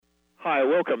Hi,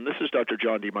 welcome. This is Dr.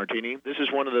 John DeMartini. This is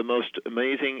one of the most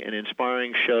amazing and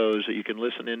inspiring shows that you can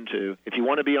listen into. If you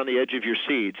want to be on the edge of your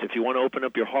seats, if you want to open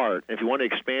up your heart, if you want to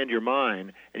expand your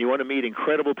mind, and you want to meet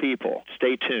incredible people,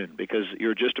 stay tuned because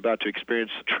you're just about to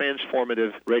experience a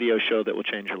transformative radio show that will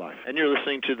change your life. And you're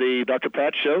listening to the Dr.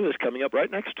 Pat Show that's coming up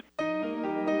right next.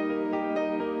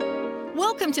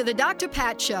 Welcome to the Dr.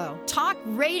 Pat Show. Talk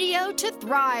radio to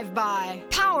thrive by.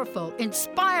 Powerful,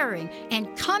 inspiring,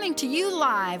 and coming to you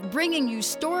live, bringing you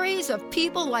stories of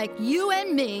people like you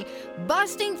and me,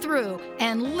 busting through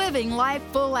and living life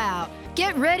full out.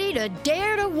 Get ready to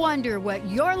dare to wonder what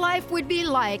your life would be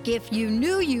like if you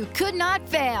knew you could not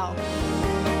fail.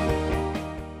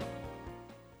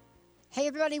 Hey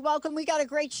everybody, welcome. We got a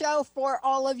great show for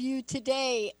all of you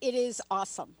today. It is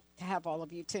awesome to have all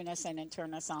of you tune us in and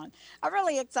turn us on. I'm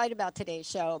really excited about today's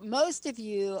show. Most of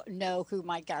you know who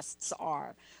my guests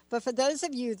are, but for those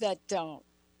of you that don't,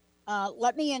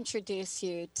 let me introduce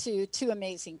you to two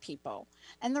amazing people.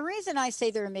 And the reason I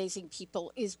say they're amazing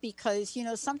people is because,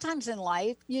 sometimes in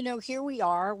life, here we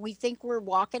are, we think we're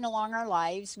walking along our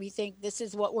lives. We think this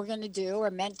is what we're going to do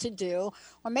or meant to do.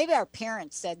 Or maybe our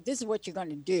parents said, this is what you're going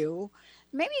to do.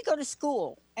 Maybe you go to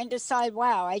school and decide,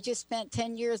 wow, I just spent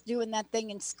 10 years doing that thing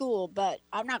in school, but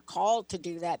I'm not called to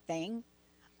do that thing.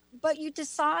 But you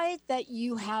decide that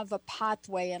you have a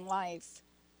pathway in life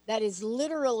that is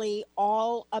literally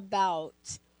all about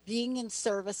being in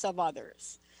service of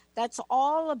others. That's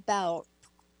all about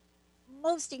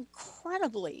most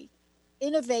incredibly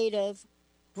innovative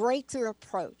breakthrough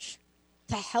approach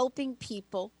to helping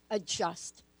people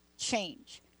adjust,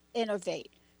 change,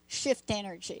 innovate, shift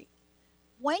energy.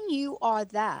 When you are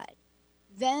that,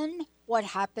 then what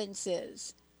happens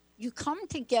is you come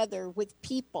together with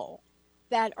people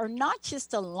that are not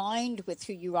just aligned with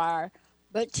who you are,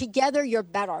 but together you're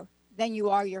better than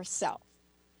you are yourself.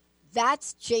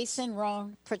 That's Jason,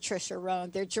 Rohn, Patricia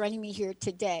Rohn. They're joining me here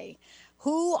today,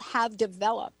 who have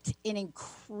developed an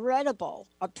incredible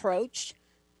approach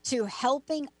to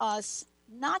helping us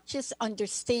not just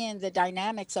understand the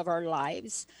dynamics of our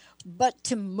lives, but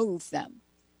to move them,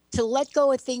 to let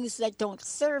go of things that don't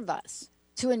serve us,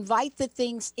 to invite the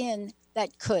things in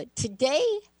that could. Today,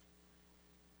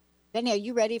 Benny, are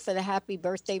you ready for the Happy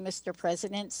Birthday, Mr.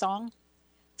 President song?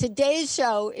 Today's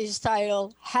show is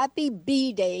titled Happy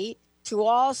B-Day to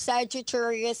all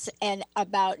Sagittarius and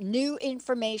about new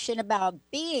information about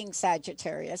being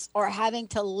Sagittarius or having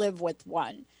to live with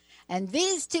one. And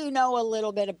these two know a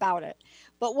little bit about it.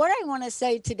 But what I want to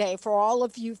say today for all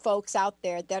of you folks out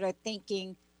there that are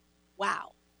thinking,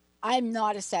 wow, I'm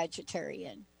not a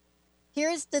Sagittarian.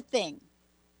 Here's the thing.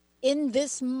 In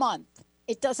this month,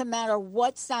 it doesn't matter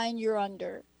what sign you're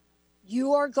under,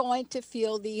 you are going to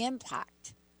feel the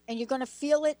impact. And you're going to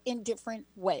feel it in different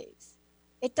ways.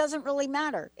 It doesn't really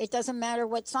matter. It doesn't matter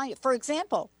what sign. For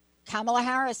example, Kamala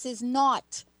Harris is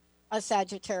not a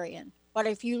Sagittarian. But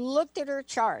if you looked at her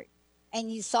chart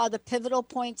and you saw the pivotal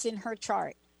points in her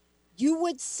chart, you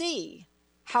would see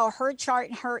how her chart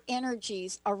and her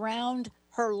energies around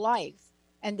her life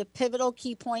and the pivotal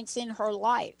key points in her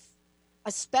life,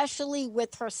 especially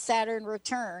with her Saturn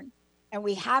return. And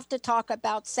we have to talk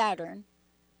about Saturn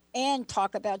and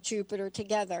talk about Jupiter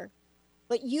together.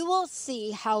 But you will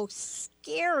see how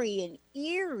scary and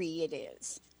eerie it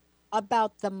is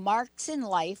about the marks in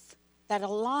life that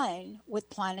align with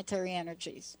planetary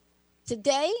energies.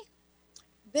 Today,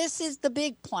 this is the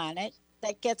big planet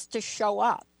that gets to show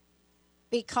up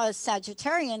because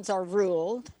Sagittarians are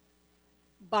ruled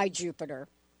by Jupiter.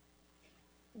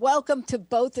 Welcome to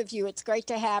both of you. It's great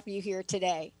to have you here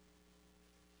today.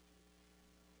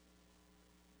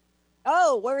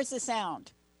 Oh, where's the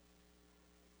sound?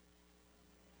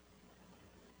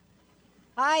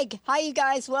 Hi, you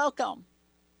guys. Welcome.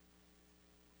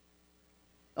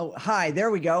 Oh, hi.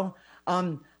 There we go.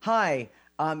 Hi.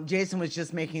 Jason was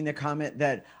just making the comment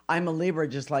that I'm a Libra,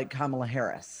 just like Kamala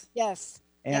Harris. Yes.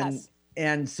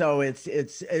 And so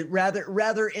it's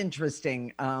rather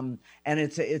interesting. And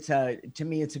to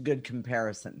me, it's a good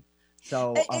comparison.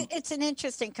 So it's an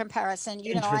interesting comparison.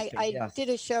 I did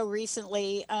a show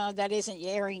recently that isn't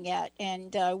airing yet,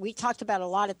 and we talked about a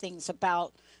lot of things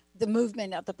about the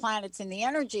movement of the planets and the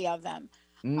energy of them.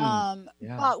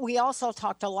 But we also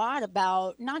talked a lot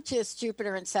about not just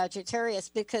Jupiter and Sagittarius,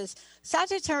 because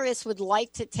Sagittarius would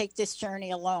like to take this journey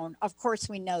alone. Of course,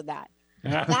 we know that.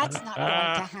 That's not going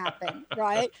to happen,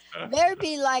 right? They'd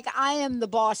be like, I am the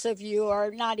boss of you,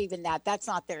 or not even that. That's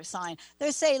not their sign.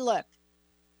 They say, look,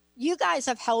 you guys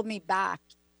have held me back.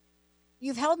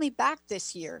 You've held me back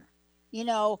this year,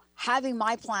 having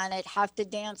my planet have to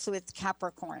dance with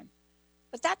Capricorn.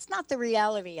 But that's not the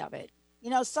reality of it.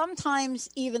 Sometimes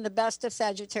even the best of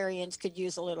Sagittarians could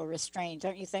use a little restraint,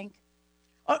 don't you think?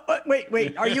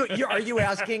 Wait. Are you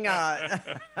asking?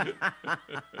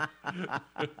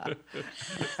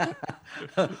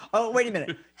 Oh, wait a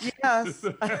minute. Yes.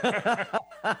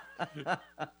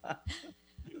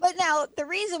 But now the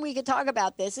reason we could talk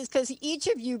about this is because each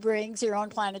of you brings your own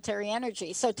planetary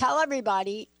energy. So tell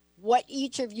everybody what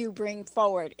each of you bring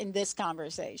forward in this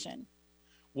conversation.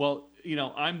 Well,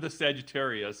 I'm the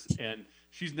Sagittarius, and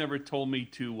she's never told me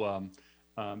to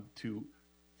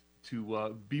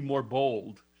be more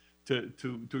bold, to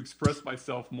express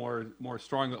myself more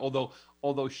strongly.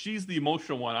 Although she's the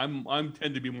emotional one, I'm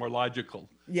tend to be more logical.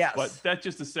 Yes. But that's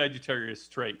just a Sagittarius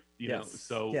trait, Yes.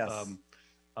 So Yes.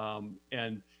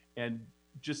 And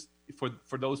just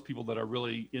for those people that are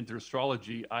really into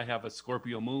astrology, I have a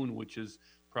Scorpio moon, which is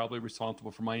probably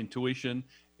responsible for my intuition,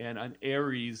 and an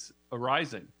Aries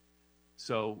arising.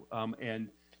 So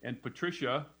and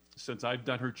Patricia, since I've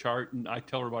done her chart and I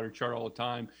tell her about her chart all the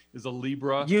time, is a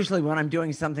Libra. Usually when I'm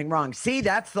doing something wrong. See,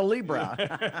 that's the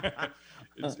Libra.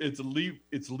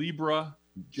 it's Libra,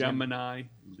 Gemini,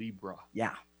 Libra.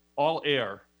 Yeah. All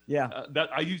air. Yeah. That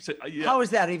I used to. Yeah. How is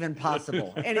that even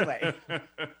possible? Anyway.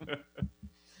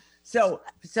 So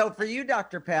for you,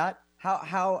 Dr. Pat,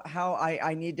 how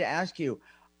I need to ask you,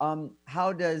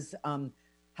 how does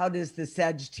the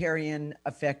Sagittarian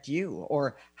affect you,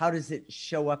 or how does it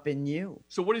show up in you?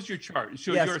 So what is your chart?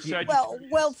 So Yes, you're a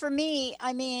Sagittarius. Well, for me,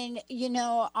 I mean,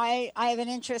 I have an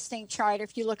interesting chart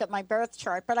if you look at my birth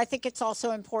chart, but I think it's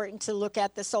also important to look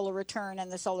at the solar return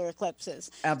and the solar eclipses.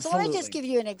 Absolutely. So let me just give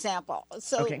you an example.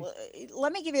 So Okay.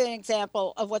 Let me give you an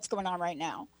example of what's going on right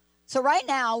now. So right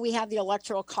now we have the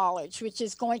Electoral College, which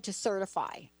is going to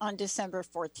certify on December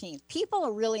 14th. People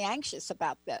are really anxious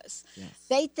about this. Yes.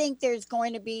 They think there's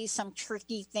going to be some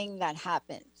tricky thing that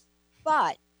happens.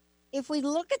 But if we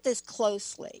look at this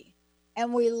closely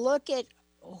and we look at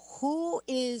who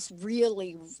is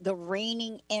really the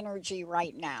reigning energy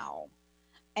right now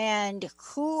and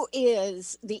who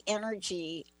is the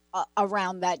energy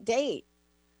around that date.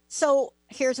 So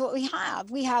here's what we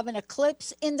have. We have an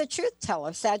eclipse in the truth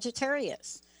teller,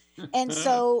 Sagittarius. And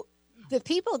so the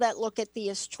people that look at the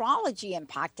astrology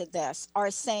impact of this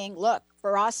are saying, look,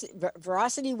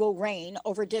 veracity will reign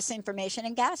over disinformation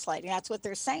and gaslighting. That's what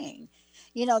they're saying.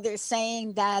 They're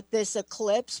saying that this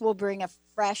eclipse will bring a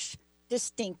fresh,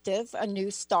 distinctive, a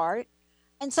new start.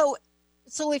 And so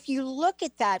if you look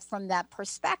at that from that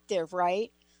perspective,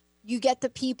 right, you get the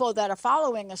people that are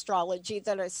following astrology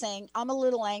that are saying, I'm a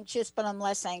little anxious, but I'm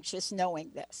less anxious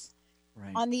knowing this.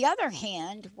 Right. On the other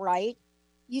hand, right,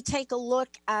 you take a look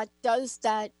at does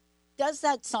that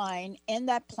sign and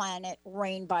that planet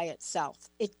reign by itself?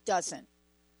 It doesn't.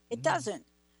 It doesn't.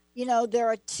 There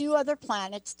are two other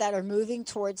planets that are moving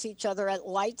towards each other at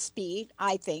light speed.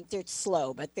 I think they're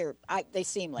slow, but they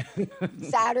seem like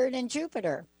Saturn and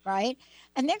Jupiter, right?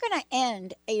 And they're going to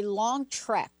end a long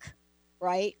trek,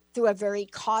 right, through a very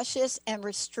cautious and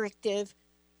restrictive,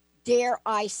 dare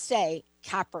I say,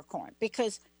 Capricorn,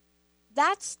 because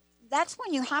that's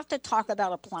when you have to talk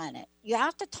about a planet. You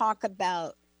have to talk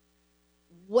about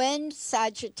when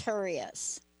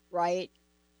Sagittarius, right,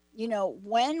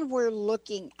 when we're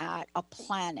looking at a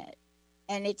planet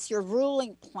and it's your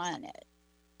ruling planet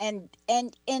and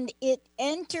it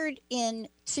entered in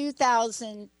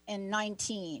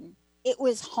 2019, it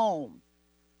was home.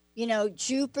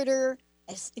 Jupiter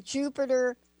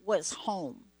was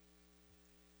home.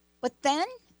 But then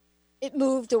it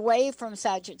moved away from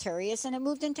Sagittarius and it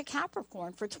moved into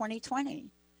Capricorn for 2020.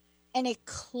 And it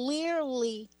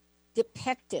clearly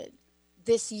depicted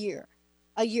this year,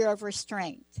 a year of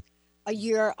restraint, a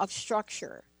year of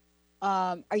structure,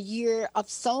 a year of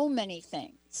so many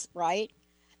things, right?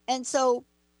 And so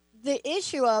the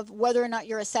issue of whether or not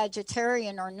you're a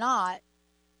Sagittarian or not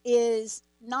is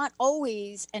not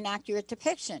always an accurate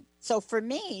depiction. So for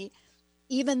me,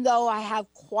 even though I have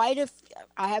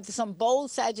I have some bold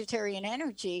Sagittarian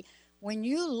energy, when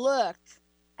you look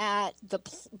at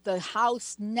the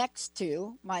house next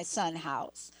to my sun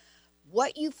house,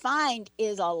 what you find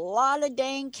is a lot of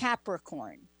dang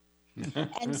Capricorn.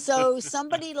 And so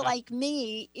somebody like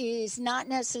me is not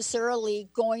necessarily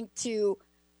going to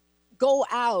go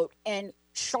out and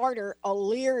charter a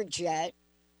Learjet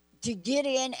to get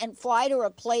in and fly to a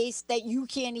place that you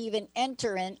can't even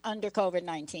enter in under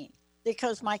COVID-19.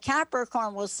 Because my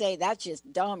Capricorn will say, that's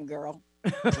just dumb, girl.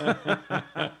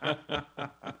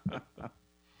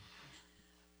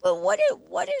 But what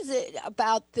is it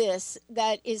about this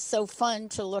that is so fun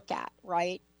to look at,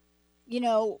 right?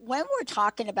 When we're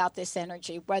talking about this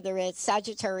energy, whether it's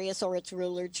Sagittarius or its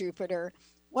ruler Jupiter,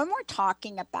 when we're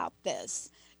talking about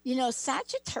this, You know,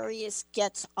 Sagittarius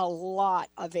gets a lot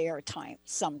of airtime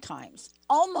sometimes,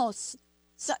 almost,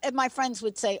 so, and my friends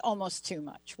would say almost too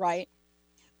much, right?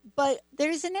 But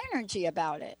there's an energy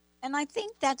about it. And I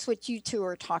think that's what you two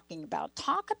are talking about.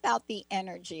 Talk about the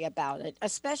energy about it,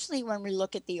 especially when we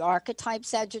look at the archetype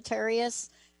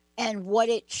Sagittarius and what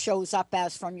it shows up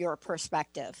as from your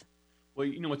perspective. Well,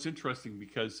 you know, it's interesting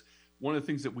because one of the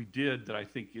things that we did that I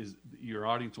think is your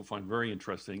audience will find very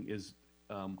interesting is,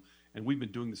 and we've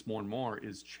been doing this more and more,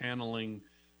 is channeling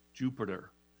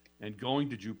Jupiter and going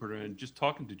to Jupiter and just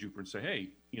talking to Jupiter and say, hey,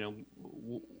 you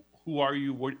know, who are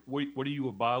you? What are you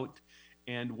about?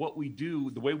 And what we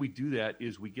do, the way we do that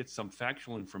is we get some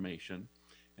factual information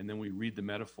and then we read the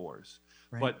metaphors.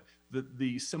 Right. But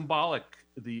the symbolic,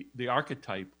 the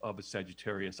archetype of a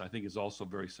Sagittarius, I think, is also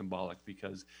very symbolic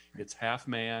because it's half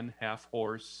man, half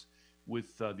horse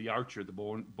with the archer, the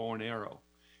bow and arrow.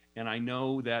 And I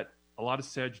know that a lot of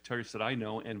Sagittarius that I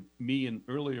know, and me in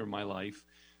earlier in my life,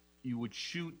 you would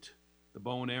shoot the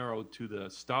bow and arrow to the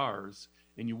stars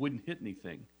and you wouldn't hit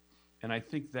anything. And I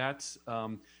think that's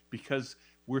because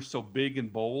we're so big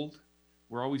and bold,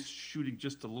 we're always shooting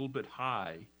just a little bit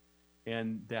high.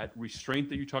 And that restraint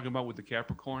that you're talking about with the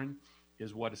Capricorn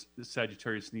is what the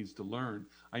Sagittarius needs to learn.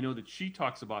 I know that she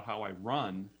talks about how I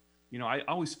run. You know, I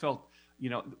always felt, you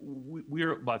know,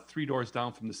 we're about 3 doors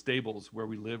down from the stables where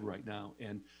we live right now.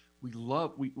 And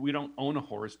we don't own a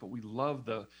horse, but we love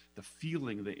the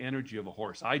feeling, the energy of a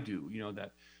horse. I do, you know,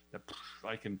 that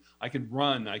I can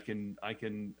run, I can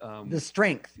the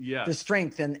strength, yes. the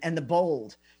strength and the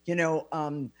bold, you know.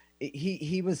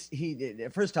 He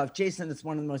first off, Jason is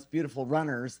one of the most beautiful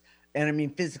runners, and I mean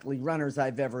physically runners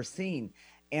I've ever seen.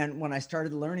 And when I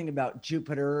started learning about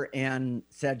Jupiter and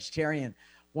Sagittarian,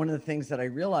 one of the things that I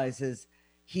realized is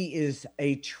he is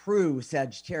a true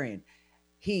Sagittarian.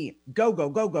 He go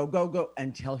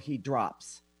until he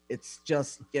drops. It's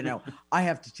just, you know, I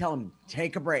have to tell him,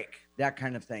 take a break, that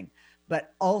kind of thing.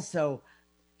 But also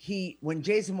when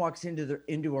Jason walks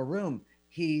into a room,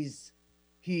 he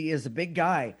is a big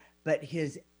guy, but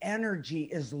his energy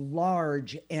is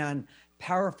large and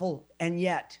powerful and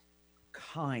yet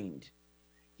kind.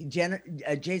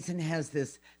 Jason has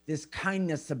this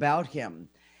kindness about him,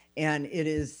 and it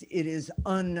is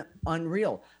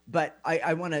unreal. But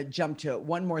I want to jump to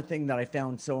one more thing that I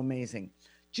found so amazing.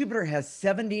 Jupiter has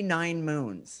 79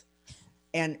 moons.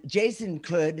 And Jason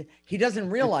he doesn't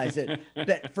realize it,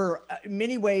 but for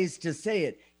many ways to say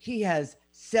it, he has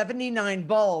 79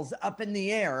 balls up in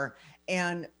the air.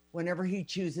 And whenever he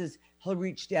chooses, he'll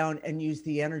reach down and use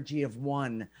the energy of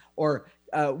one or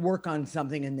work on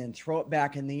something and then throw it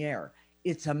back in the air.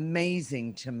 It's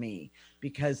amazing to me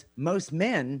because most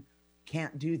men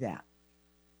can't do that.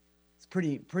 It's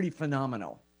pretty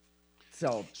phenomenal.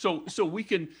 So we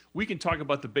can talk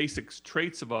about the basic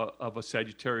traits of a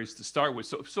Sagittarius to start with.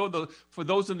 So for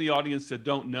those in the audience that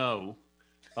don't know,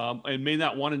 and may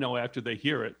not want to know after they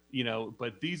hear it, you know,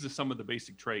 but these are some of the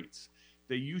basic traits.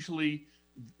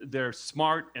 They're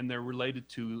smart and they're related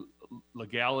to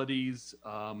legalities,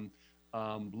 you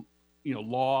know,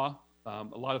 law. A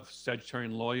lot of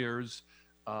Sagittarian lawyers,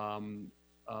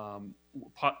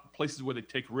 places where they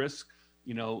take risks,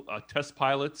 you know, test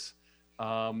pilots.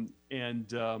 There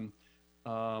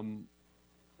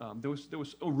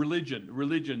was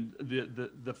religion,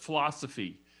 the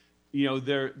philosophy, you know,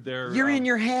 you're in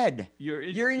your head. You're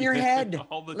in your head.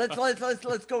 All the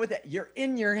let's go with it. You're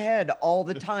in your head all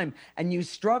the time and you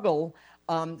struggle.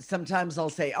 Sometimes I'll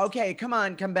say, okay,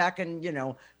 come back and, you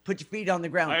know, put your feet on the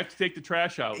ground. I have to take the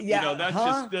trash out. Yeah, you know,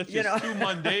 that's just too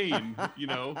mundane, you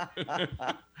know,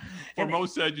 for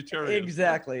most Sagittarians.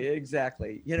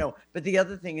 Exactly. You know, but the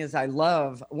other thing is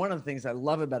one of the things I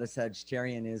love about a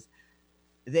Sagittarian is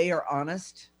they are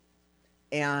honest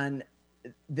and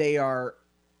they are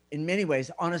in many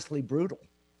ways honestly brutal.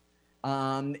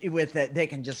 With that, they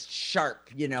can just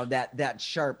sharp, you know, that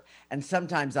sharp. And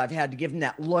sometimes I've had to give them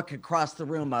that look across the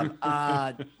room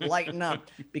of lighten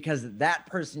up, because that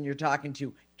person you're talking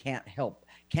to can't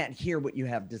hear what you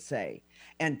have to say.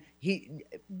 And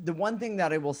the one thing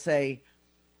that I will say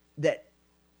that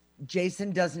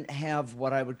Jason doesn't have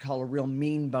what I would call a real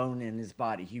mean bone in his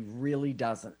body. He really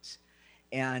doesn't.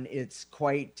 And it's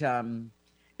quite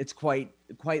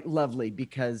lovely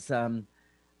because,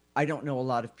 I don't know a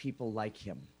lot of people like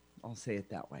him. I'll say it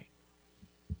that way.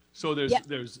 So there's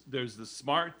the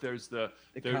smart, there's the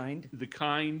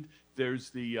kind, there's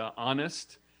the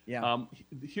honest. Yeah.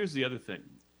 Here's the other thing,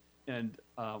 and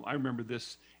I remember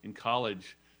this in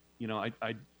college. You know,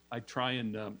 I try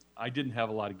and I didn't have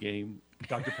a lot of game,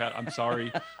 Dr. Pat. I'm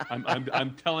sorry.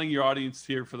 I'm telling your audience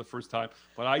here for the first time,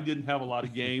 but I didn't have a lot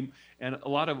of game, and a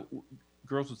lot of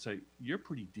girls would say, "You're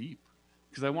pretty deep,"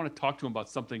 because I want to talk to him about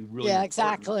something really Yeah, important.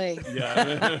 exactly.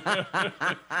 Yeah.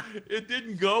 It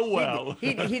didn't go well.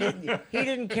 He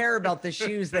didn't care about the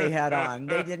shoes they had on.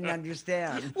 They didn't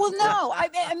understand. Well, no,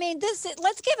 I mean, let's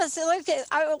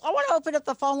I want to open up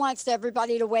the phone lines to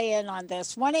everybody to weigh in on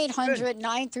this.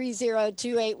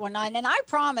 1-800-930-2819. And I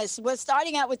promise we're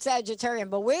starting out with Sagittarian,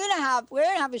 but we're going to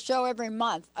have a show every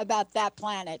month about that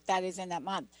planet that is in that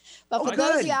month. But for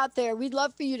those of you out there, we'd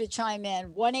love for you to chime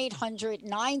in.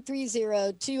 1-800-930-2819.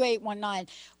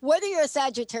 Whether you're a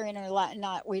Sagittarian or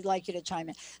not, we'd like you to chime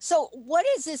in. So what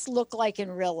does this look like in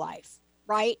real life,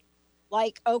 right?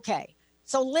 Like, okay.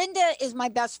 So Linda is my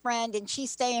best friend and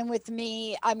she's staying with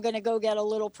me. I'm going to go get a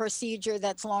little procedure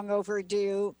that's long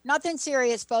overdue. Nothing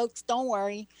serious, folks. Don't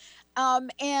worry.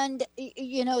 And,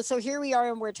 so here we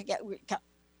are and we're together.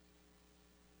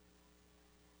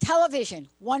 Television,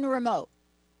 one remote.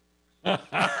 One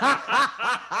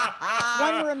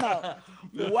remote.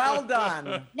 Well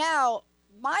done. Now,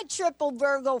 my triple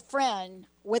Virgo friend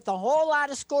with a whole lot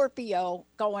of Scorpio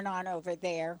going on over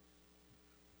there.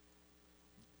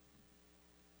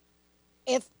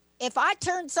 If I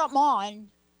turn something on,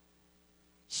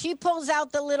 she pulls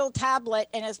out the little tablet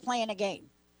and is playing a game.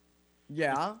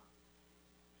 Yeah.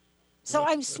 So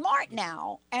I'm smart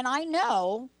now, and I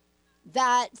know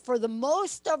that for the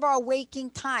most of our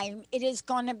waking time, it is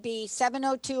going to be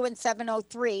 7:02 and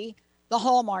 7:03, the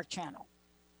Hallmark Channel.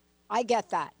 I get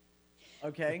that.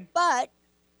 Okay. But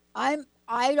I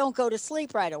don't go to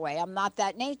sleep right away. I'm not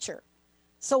that nature.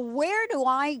 So where do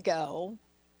I go?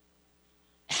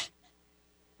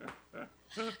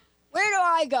 Where do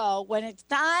I go when it's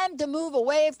time to move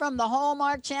away from the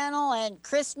Hallmark Channel and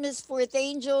Christmas with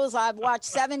Angels? I've watched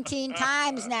 17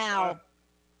 times now.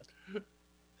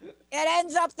 It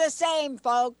ends up the same,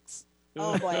 folks.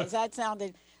 Oh boy, is that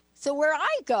sounded. So where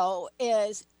I go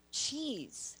is,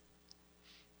 geez,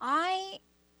 I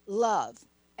love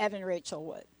Evan Rachel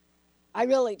Wood. I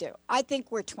really do. I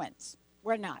think we're twins.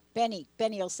 We're not. Benny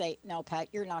will say, no, Pat,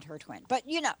 you're not her twin. But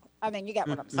you get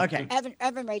what I'm saying. Okay.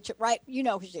 Evan Rachel, right? You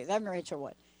know who she is, Evan Rachel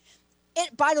Wood.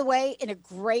 By the way, in a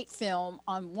great film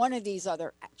on one of these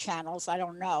other channels, I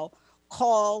don't know,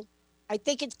 I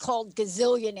think it's called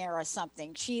Gazillionaire or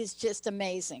something. She is just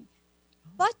amazing.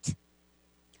 But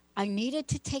I needed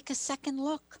to take a second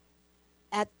look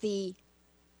at I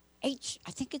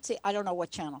don't know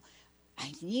what channel.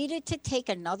 I needed to take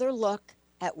another look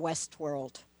at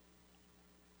Westworld.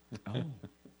 Oh.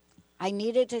 I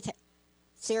needed to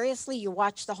seriously, you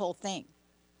watch the whole thing.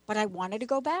 But I wanted to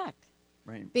go back.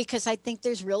 Right. Because I think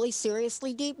there's really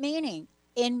seriously deep meaning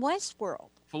in Westworld.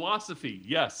 Philosophy,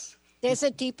 yes. There's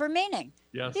a deeper meaning.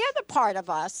 Yes. The other part of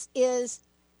us is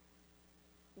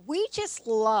we just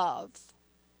love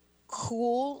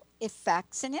cool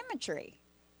effects and imagery,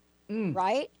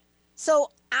 right?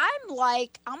 So I'm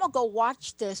like, I'm going to go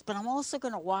watch this, but I'm also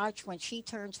going to watch when she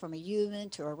turns from a human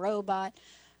to a robot.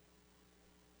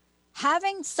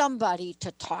 Having somebody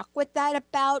to talk with that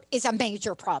about is a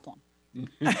major problem.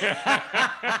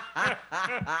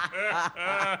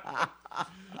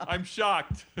 I'm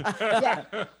shocked. Yeah.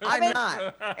 I'm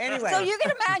not. Anyway. So you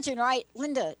can imagine, right?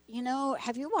 Linda,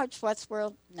 have you watched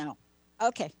Westworld? No.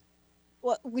 Okay.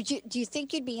 Well, do you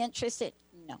think you'd be interested?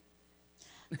 No.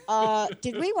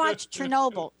 Did we watch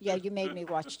Chernobyl? Yeah, you made me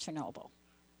watch Chernobyl.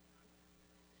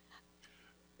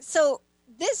 So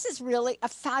this is really a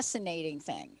fascinating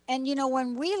thing. And,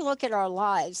 when we look at our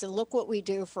lives and look what we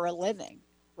do for a living,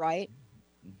 right?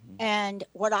 Mm-hmm. And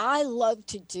what I love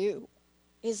to do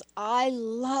is I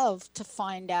love to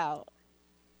find out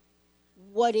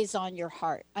what is on your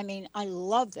heart. I mean, I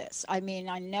love this. I mean,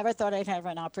 I never thought I'd have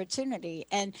an opportunity.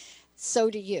 And so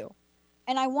do you.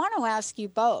 And I want to ask you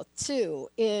both, too,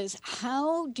 is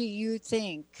how do you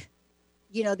think,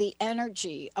 the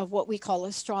energy of what we call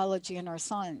astrology and our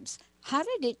signs, how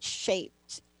did it shape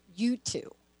you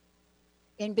two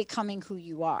in becoming who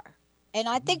you are? And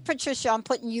I think, Patricia, I'm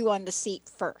putting you on the seat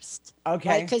first.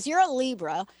 Okay. Because you're a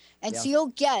Libra. And so you'll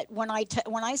get, when I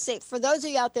say, for those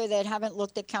of you out there that haven't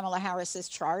looked at Kamala Harris's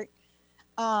chart,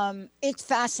 it's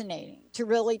fascinating to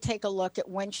really take a look at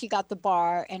when she got the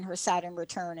bar and her Saturn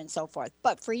return and so forth.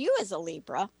 But for you as a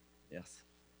Libra, yes,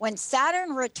 when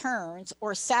Saturn returns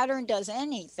or Saturn does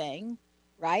anything,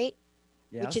 right?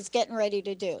 Yes. Which is getting ready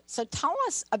to do. So tell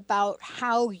us about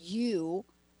how you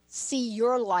see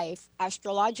your life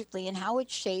astrologically and how it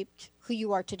shaped who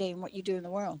you are today and what you do in the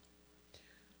world.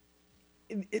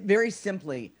 Very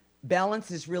simply, balance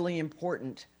is really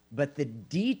important, but the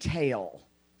detail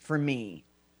for me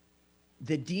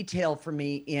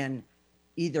in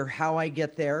either how I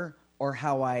get there or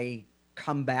how I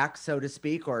come back, so to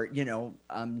speak, or,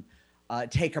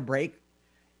 take a break.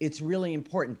 It's really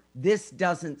important. This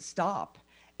doesn't stop.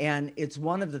 And it's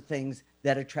one of the things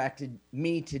that attracted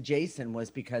me to Jason, was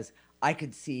because I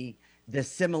could see the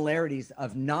similarities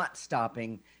of not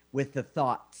stopping with the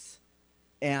thoughts.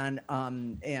 And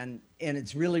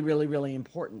it's really, really, really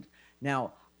important.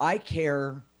 Now, I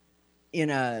care in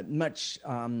a much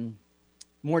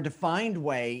more defined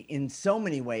way, in so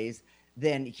many ways,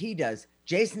 than he does.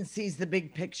 Jason sees the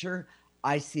big picture.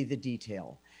 I see the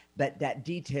detail. But that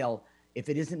detail, if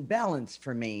it isn't balanced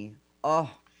for me,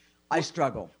 I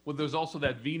struggle. Well, there's also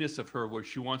that Venus of her where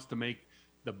she wants to make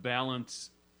the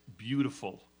balance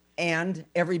beautiful. And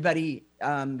everybody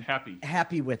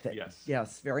happy with it. Yes.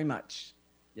 Yes, very much.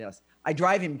 Yes. I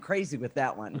drive him crazy with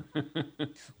that one.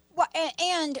 Well,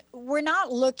 and we're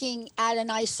not looking at an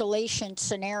isolation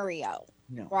scenario,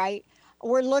 No. right?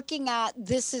 We're looking at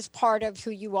this is part of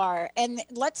who you are. And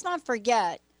let's not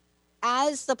forget,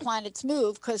 as the planets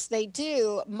move, because they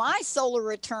do, my solar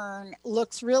return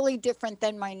looks really different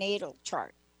than my natal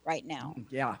chart right now.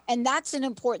 Yeah. And that's an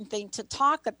important thing to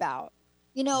talk about.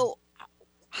 You know,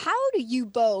 how do you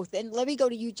both, and let me go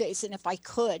to you, Jason, if I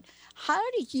could, how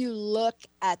do you look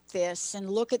at this and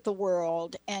look at the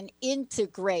world and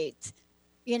integrate,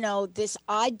 you know, this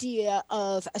idea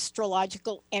of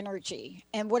astrological energy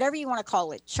and whatever you want to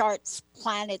call it, charts,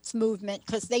 planets, movement,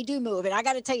 because they do move. And I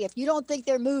got to tell you, if you don't think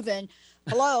they're moving,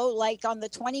 hello, like on the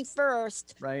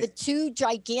 21st, right, the two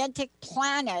gigantic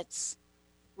planets,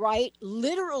 right,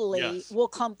 literally Yes. will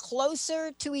come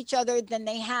closer to each other than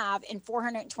they have in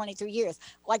 423 years,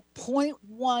 like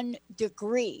 0.1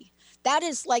 degree. That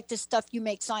is like the stuff you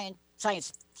make science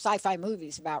sci-fi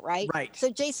movies about, right? Right.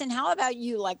 So Jason, how about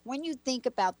you? Like, when you think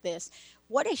about this,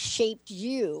 what has shaped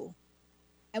you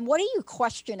and what do you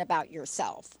question about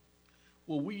yourself?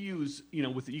 Well, we use,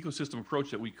 with the ecosystem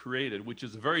approach that we created, which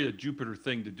is a very Jupiter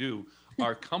thing to do.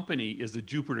 Our company is a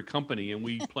Jupiter company, and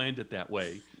we planned it that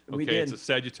way. Okay, We did. It's a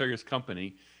Sagittarius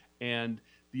company, and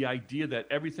the idea that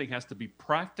everything has to be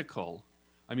practical.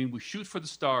 I mean, we shoot for the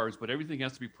stars, but everything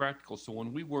has to be practical. So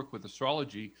when we work with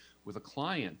astrology with a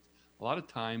client, a lot of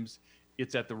times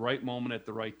it's at the right moment at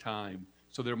the right time.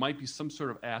 So there might be some sort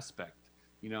of aspect,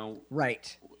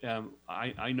 Right.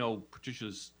 I know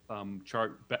Patricia's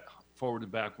chart forward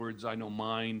and backwards. I know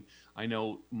mine. I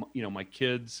know my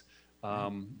kids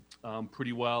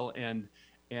pretty well, and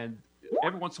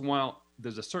every once in a while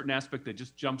there's a certain aspect that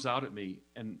just jumps out at me,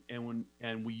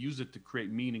 and we use it to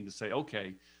create meaning, to say,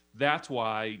 okay, that's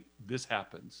why this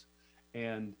happens.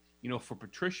 And for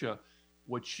Patricia,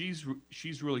 what she's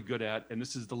really good at, and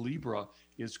this is the Libra,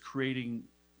 is creating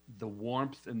the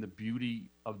warmth and the beauty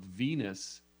of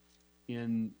Venus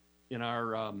in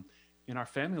our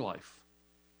family life.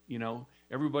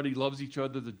 Everybody loves each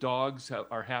other. The dogs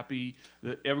are happy.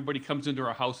 Everybody comes into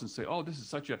our house and say, "Oh, this is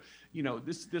such a,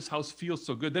 this house feels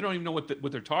so good." They don't even know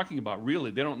what they're talking about.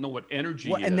 Really, they don't know what energy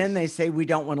is. And then they say, "We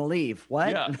don't want to leave."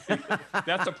 What? Yeah,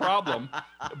 that's a problem.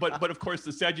 But of course,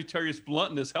 the Sagittarius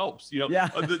bluntness helps. Yeah.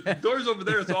 The doors over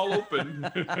there, it's all open.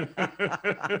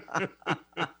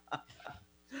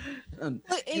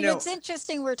 It's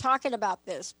interesting we're talking about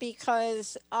this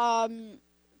because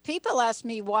people ask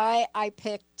me why I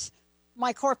picked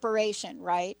my corporation,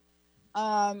 right?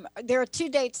 There are two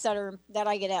dates that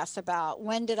I get asked about.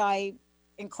 When did I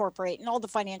incorporate? And all the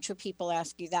financial people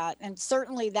ask you that. And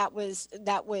certainly that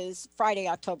was Friday,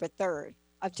 October 3rd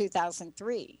of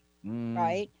 2003,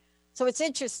 right? So it's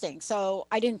interesting. So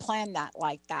I didn't plan that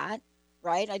like that,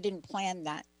 right? I didn't plan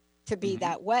that to be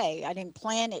that way. I didn't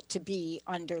plan it to be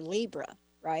under Libra,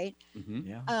 right? Mm-hmm.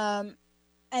 Yeah.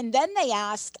 And then they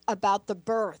asked about the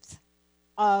birth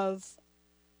of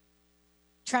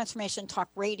Transformation Talk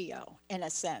Radio, in a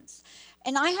sense.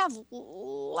 And I have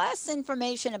less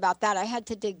information about that. I had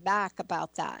to dig back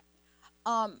about that.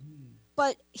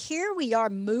 But here we are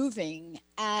moving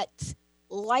at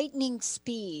lightning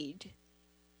speed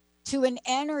to an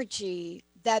energy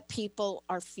that people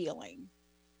are feeling.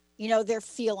 They're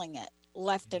feeling it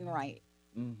left and right.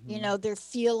 Mm-hmm. They're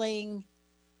feeling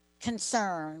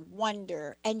concern,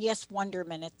 wonder, and yes,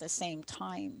 wonderment at the same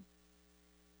time.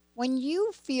 When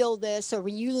you feel this, or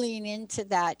when you lean into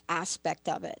that aspect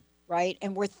of it, right?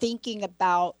 And we're thinking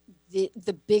about the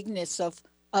bigness of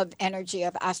energy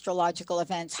of astrological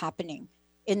events happening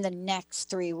in the next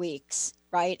 3 weeks,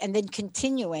 right? And then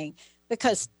continuing,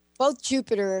 because both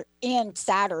Jupiter and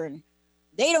Saturn,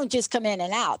 they don't just come in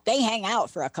and out. They hang out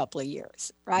for a couple of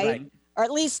years, right? Or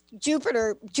at least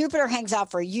Jupiter hangs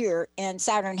out for a year and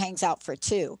Saturn hangs out for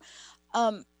 2.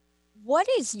 What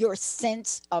is your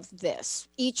sense of this?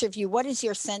 Each of you, what is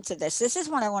your sense of this? This is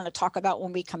what I want to talk about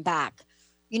when we come back.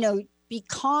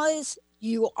 Because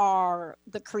you are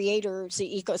the creators,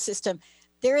 the ecosystem.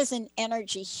 There is an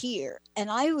energy here. And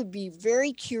I would be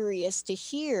very curious to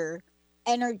hear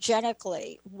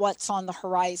energetically what's on the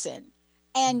horizon.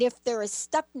 And if there is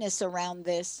stuckness around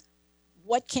this,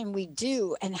 what can we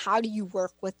do? And how do you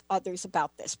work with others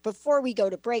about this? Before we go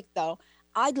to break, though,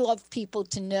 I'd love people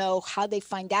to know how they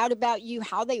find out about you,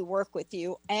 how they work with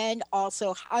you, and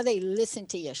also how they listen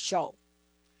to your show.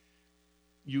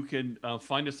 You can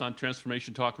find us on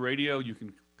Transformation Talk Radio. You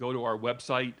can go to our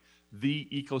website,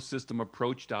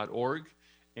 theecosystemapproach.org.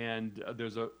 And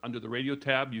there's under the radio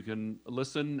tab, you can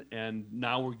listen. And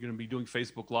now we're going to be doing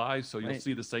Facebook Live, so you'll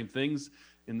see the same things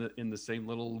in the same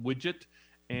little widget.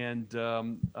 And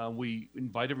we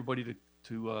invite everybody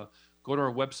to go to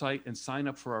our website and sign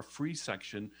up for our free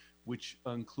section, which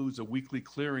includes a weekly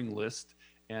clearing list.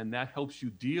 And that helps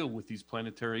you deal with these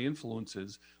planetary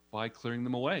influences by clearing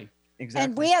them away. Exactly.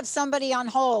 And we have somebody on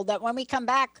hold that when we come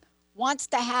back wants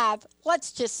to have,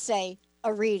 let's just say,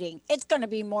 a reading. It's going to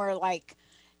be more like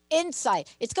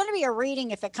insight. It's going to be a reading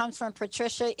if it comes from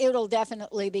Patricia. It'll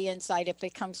definitely be insight if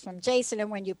it comes from Jason. And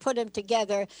when you put them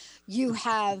together, you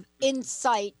have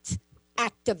insight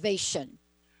activation.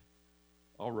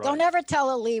 All right. Don't ever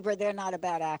tell a Libra they're not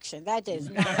about action. That is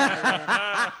not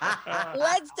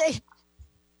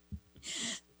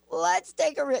Let's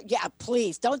take a yeah,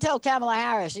 please don't tell Kamala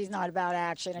Harris she's not about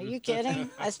action. Are you kidding?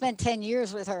 I spent 10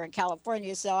 years with her in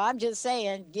California, so I'm just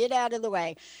saying, get out of the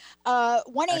way.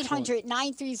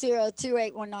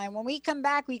 1-800-930-2819. When we come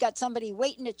back, we got somebody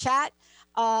waiting to chat.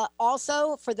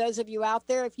 Also, for those of you out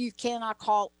there, if you cannot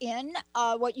call in,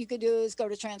 what you could do is go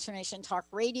to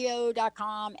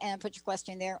transformationtalkradio.com and put your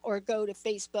question there, or go to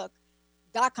Facebook.com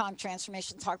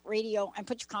Transformation Talk Radio and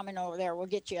put your comment over there. We'll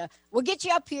get you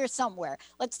up here somewhere.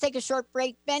 Let's take a short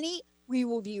break, Benny. We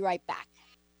will be right back.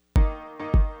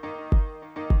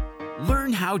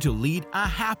 Learn how to lead a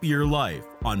happier life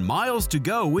on Miles to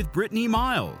Go with Brittany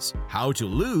Miles. How to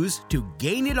lose to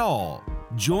gain it all.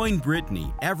 Join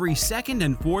Brittany every second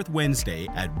and fourth Wednesday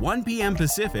at 1 p.m.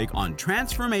 Pacific on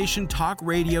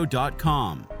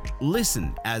TransformationTalkRadio.com.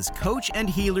 Listen as coach and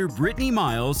healer Brittany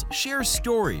Miles shares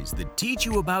stories that teach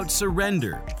you about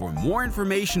surrender. For more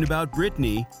information about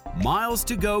Brittany,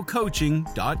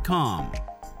 milestogocoaching.com.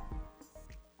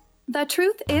 The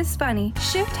Truth is Funny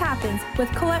Shift Happens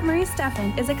with Colette Marie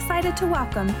Steffen is excited to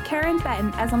welcome Karen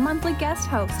Benton as a monthly guest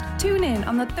host. Tune in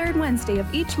on the third Wednesday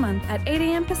of each month at 8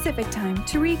 a.m. Pacific Time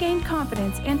to regain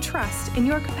confidence and trust in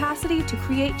your capacity to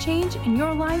create change in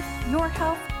your life, your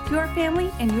health, your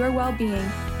family, and your well-being.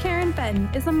 Karen Benton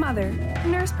is a mother,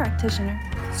 nurse practitioner,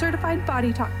 certified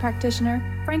body talk practitioner,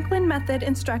 Franklin Method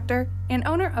instructor, and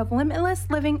owner of Limitless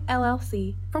Living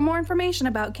LLC. For more information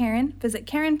about Karen, visit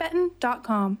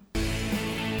KarenBenton.com.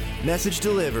 Message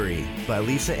Delivery by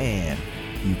Lisa Ann.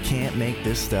 You can't make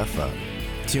this stuff up.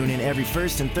 Tune in every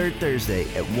first and third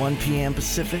Thursday at 1 p.m.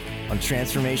 Pacific on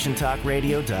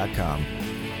TransformationTalkRadio.com.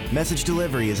 Message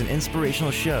Delivery is an inspirational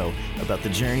show about the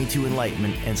journey to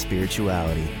enlightenment and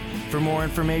spirituality. For more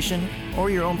information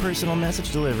or your own personal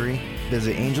message delivery,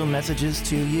 visit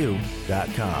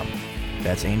angelmessages2u.com.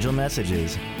 That's Angel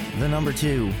Messages, the number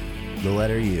 2, the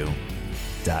letter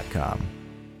U.com.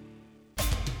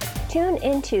 Tune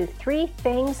into 3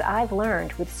 Things I've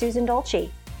Learned with Susan Dolce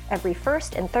every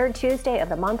first and third Tuesday of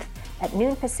the month at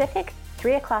noon Pacific,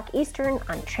 3 o'clock Eastern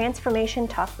on Transformation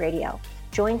Talk Radio.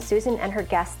 Join Susan and her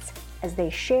guests as they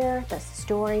share the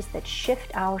stories that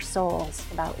shift our souls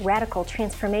about radical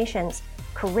transformations,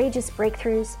 courageous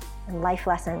breakthroughs, and life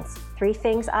lessons. 3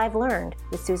 Things I've Learned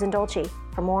with Susan Dolce.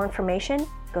 For more information,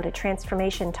 go to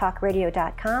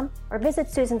TransformationTalkRadio.com or visit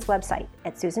Susan's website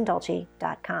at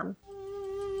susandolce.com.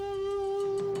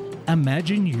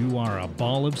 Imagine you are a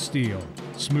ball of steel,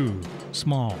 smooth,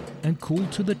 small, and cool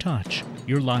to the touch.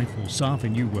 Your life will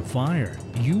soften you with fire.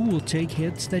 You will take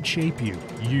hits that shape you.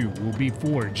 You will be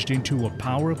forged into a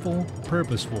powerful,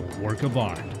 purposeful work of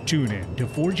art. Tune in to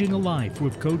Forging a Life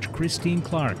with Coach Christine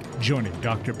Clark, joining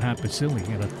Dr. Pat Basile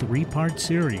in a 3-part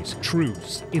series,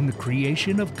 Truths in the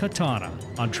Creation of Katana,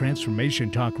 on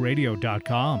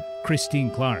TransformationTalkRadio.com. Christine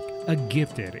Clark, a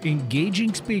gifted,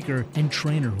 engaging speaker and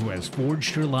trainer who has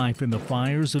forged her life in the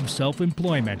fires of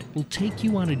self-employment, will take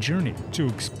you on a journey to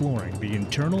exploring the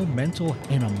internal, mental,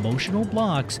 and emotional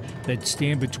blocks that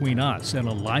stand between us and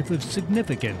a life of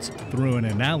significance through an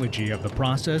analogy of the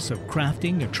process of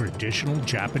crafting a traditional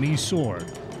Japanese sword,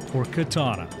 or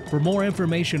katana. For more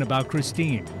information about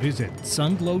Christine, visit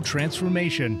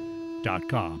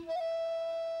sunglowtransformation.com.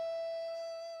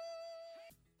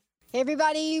 Hey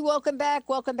everybody, welcome back.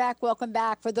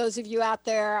 For those of you out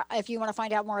there, if you want to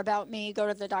find out more about me, go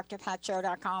to the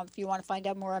drpatshow.com. If you want to find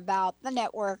out more about the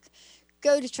network,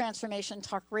 go to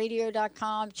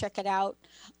transformationtalkradio.com, check it out.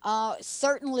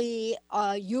 Certainly,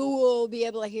 you will be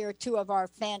able to hear two of our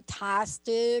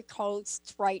fantastic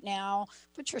hosts right now,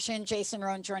 Patricia and Jason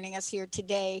Rohn, joining us here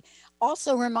today.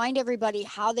 Also, remind everybody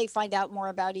how they find out more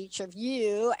about each of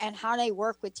you and how they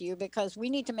work with you, because we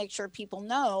need to make sure people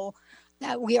know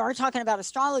that we are talking about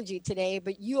astrology today,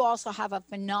 but you also have a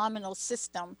phenomenal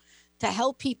system to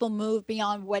help people move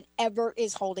beyond whatever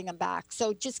is holding them back.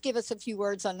 So just give us a few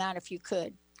words on that if you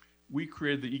could. We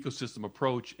created the ecosystem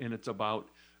approach, and it's about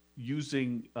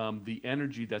using the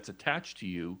energy that's attached to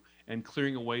you and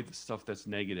clearing away the stuff that's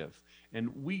negative.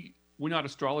 And we're not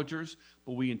astrologers,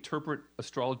 but we interpret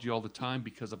astrology all the time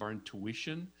because of our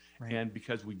intuition, right, and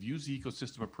because we've used the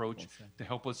ecosystem approach to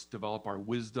help us develop our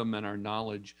wisdom and our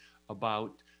knowledge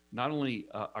about not only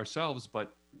ourselves,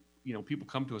 but people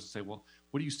come to us and say, well,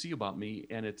 what do you see about me?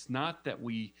 And it's not that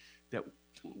we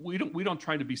don't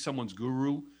try to be someone's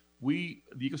guru. The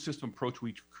ecosystem approach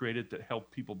we created to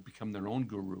help people become their own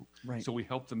guru. Right. So we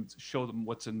help them, show them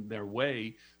what's in their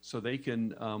way so they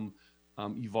can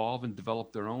evolve and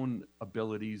develop their own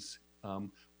abilities,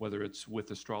 whether it's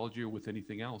with astrology or with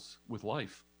anything else, with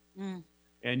life. Mm.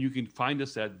 And you can find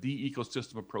us at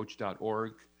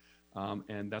theecosystemapproach.org.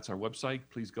 And that's our website.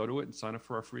 Please go to it and sign up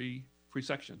for our free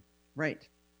section. Right.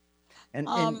 And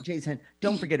Jason,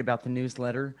 don't forget about the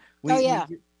newsletter.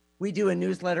 We do a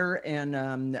newsletter,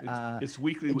 and it's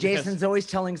weekly. Jason's always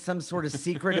telling some sort of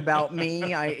secret about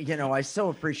me. I so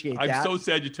appreciate that. I'm so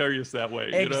Sagittarius that way.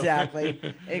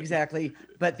 Exactly.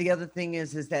 But the other thing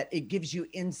is that it gives you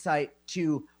insight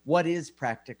to what is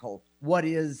practical, what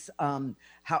is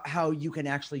how you can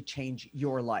actually change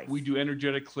your life. We do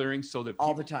energetic clearing so that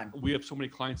all the time. We have so many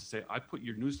clients that say, I put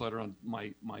your newsletter on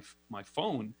my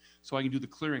phone so I can do the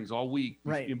clearings all week,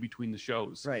 right, in between the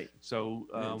shows. Right. So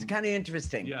it's kind of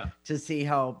interesting to see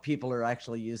how people are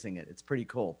actually using it. It's pretty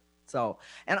cool. So,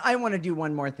 and I want to do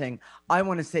one more thing. I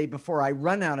want to say, before I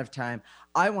run out of time,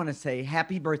 I want to say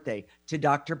happy birthday to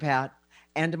Dr. Pat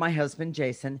and to my husband,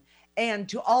 Jason, and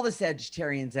to all the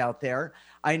Sagittarians out there.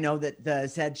 I know that the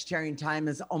Sagittarian time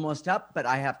is almost up, but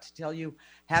I have to tell you,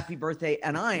 happy birthday.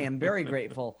 And I am very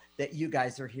grateful that you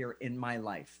guys are here in my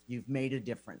life. You've made a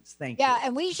difference. Thank you. Yeah,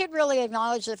 and we should really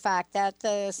acknowledge the fact that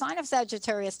the sign of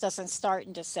Sagittarius doesn't start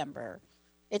in December.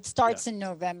 It starts in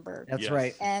November. That's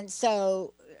right. And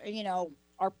so,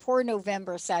 our poor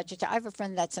November Sagittarius. I have a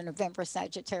friend that's a November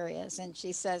Sagittarius, and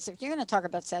she says, if you're going to talk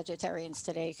about Sagittarians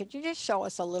today, could you just show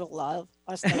us a little love,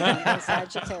 us November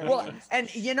Sagittarians? Well,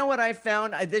 and you know what I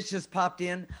found? This just popped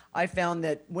in. I found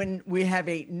that when we have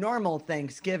a normal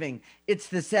Thanksgiving, it's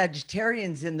the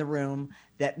Sagittarians in the room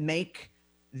that make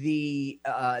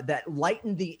that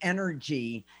lighten the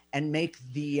energy and make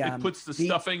the it puts the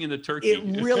stuffing in the turkey.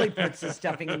 It really puts the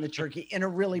stuffing in the turkey in a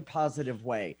really positive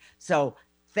way. So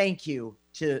thank you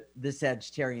to the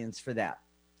Sagittarians for that.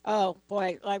 Oh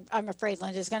boy, I'm afraid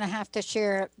Linda's going to have to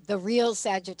share the real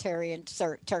Sagittarian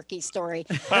turkey story.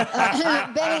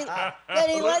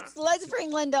 Betty, let's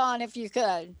bring Linda on if you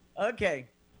could. Okay.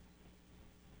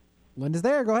 Linda's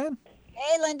there. Go ahead.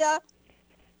 Hey, Linda.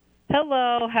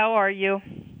 Hello. How are you?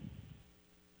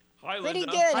 Hi, Linda. Pretty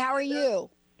good. How are you?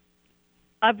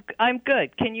 I'm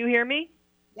good. Can you hear me?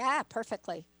 Yeah,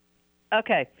 perfectly.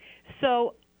 Okay.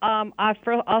 So I'll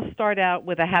start out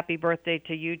with a happy birthday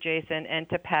to you, Jason, and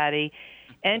to Patty,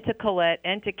 and to Colette,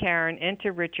 and to Karen, and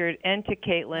to Richard, and to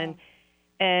Caitlin,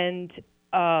 and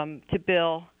to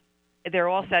Bill. They're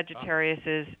all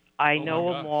Sagittariuses. I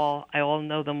know them all. I all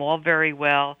know them all very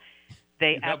well.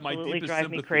 They absolutely drive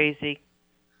me crazy.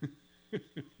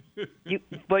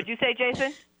 What'd you say,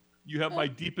 Jason? You have my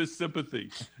deepest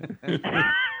sympathy.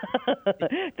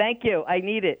 Thank you. I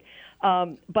need it.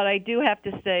 But I do have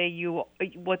to say,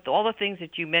 with all the things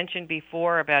that you mentioned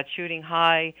before about shooting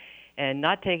high and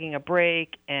not taking a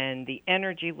break and the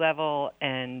energy level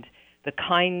and the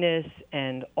kindness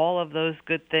and all of those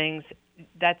good things,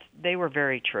 they were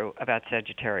very true about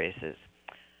Sagittariuses.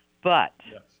 But,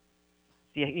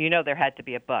 there had to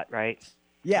be a but, right?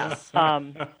 Yes.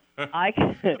 I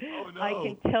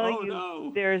can tell you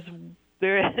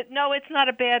no, it's not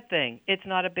a bad thing. It's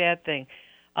not a bad thing.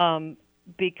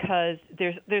 Because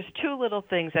there's two little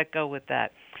things that go with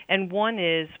that. And one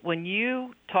is when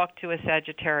you talk to a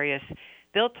Sagittarius,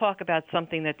 they'll talk about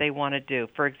something that they want to do.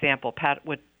 For example, Pat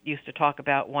used to talk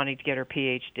about wanting to get her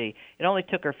PhD. It only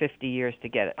took her 50 years to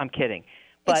get it. I'm kidding.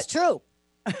 But it's true.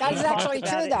 That is actually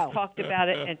true, though. Talked about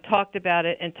it and talked about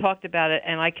it and talked about it,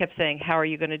 and I kept saying, how are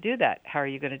you going to do that? How are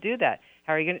you going to do that?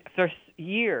 How are you going to, for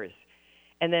years?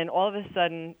 And then all of a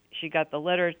sudden, she got the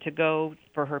letter to go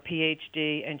for her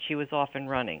PhD, and she was off and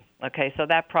running. Okay, so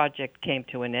that project came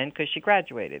to an end because she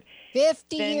graduated.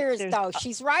 50 years, though.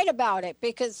 She's right about it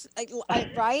because,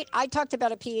 I talked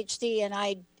about a PhD, and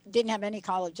I didn't have any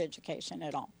college education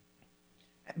at all.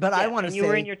 But I want to say, you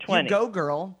were in your 20s. You go,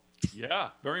 girl. Yeah,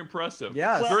 very impressive.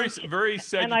 Yes. Very, very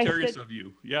Sagittarius of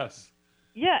you. Yes.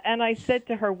 Yeah, and I said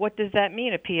to her, what does that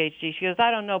mean, a PhD? She goes, I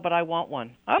don't know, but I want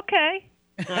one. Okay.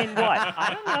 In what?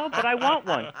 I don't know, but I want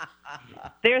one.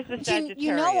 There's the Sagittarius.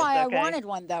 You know why okay? I wanted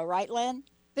one, though, right, Lynn?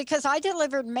 Because I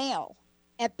delivered mail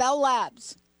at Bell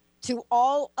Labs to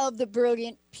all of the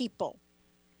brilliant people.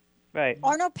 Right.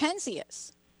 Arno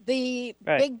Penzias, the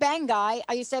Big Bang guy,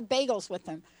 I used to have bagels with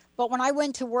him. But when I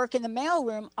went to work in the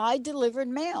mailroom, I delivered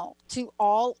mail to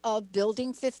all of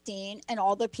Building 15 and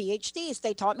all the PhDs.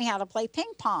 They taught me how to play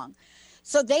ping pong.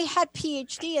 So they had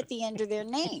PhD at the end of their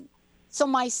name. So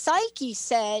my psyche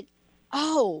said,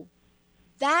 oh,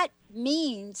 that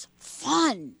means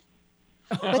fun.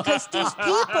 Because these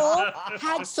people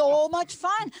had so much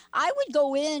fun. I would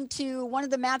go into one of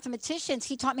the mathematicians.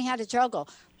 He taught me how to juggle.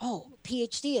 Oh,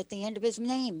 PhD at the end of his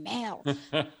name, mail.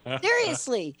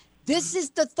 Seriously, this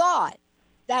is the thought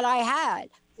that I had.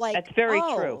 Like, that's very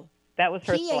true. That was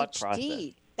her PhD, thought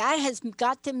process. That has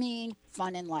got to mean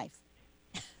fun in life.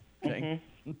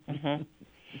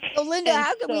 So, Linda,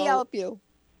 how can we help you?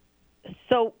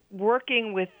 So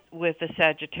working with the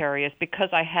Sagittarius, because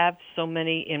I have so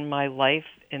many in my life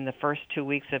in the first 2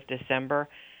 weeks of December,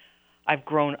 I've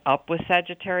grown up with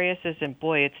Sagittariuses, and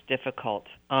boy, it's difficult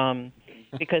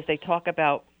because they talk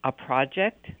about a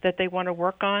project that they want to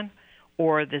work on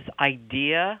or this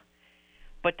idea,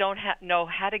 but don't know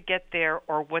how to get there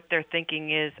or what their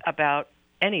thinking is about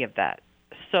any of that.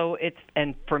 So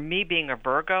and for me being a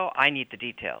Virgo, I need the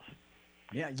details.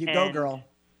 Yeah, go, girl.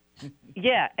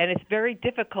 Yeah, and it's very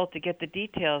difficult to get the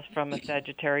details from a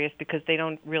Sagittarius because they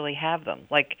don't really have them.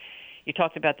 Like you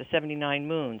talked about the 79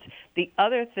 moons. The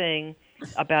other thing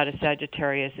about a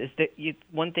Sagittarius is that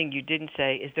one thing you didn't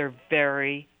say is they're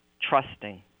very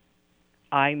trusting.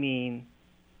 I mean,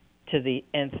 to the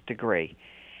nth degree.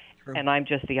 True. And I'm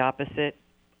just the opposite.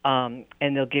 And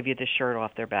they'll give you the shirt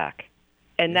off their back.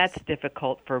 And that's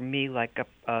difficult for me, like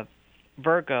a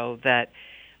Virgo, that,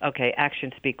 okay,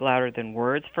 actions speak louder than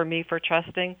words for me for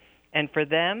trusting. And for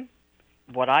them,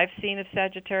 what I've seen of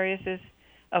Sagittarius is,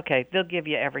 okay, they'll give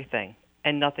you everything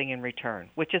and nothing in return,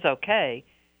 which is okay,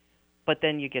 but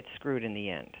then you get screwed in the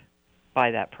end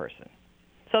by that person.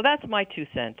 So that's my 2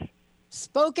 cents.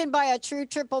 Spoken by a true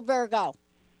triple Virgo.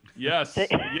 Yes,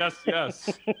 yes.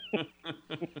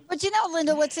 But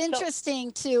Linda, what's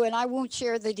interesting too, and I won't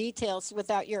share the details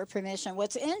without your permission.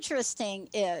 What's interesting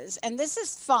is, and this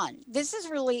is fun. This is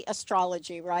really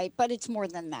astrology, right? But it's more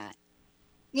than that.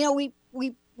 We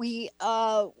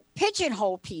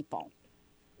pigeonhole people.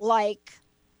 Like,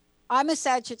 I'm a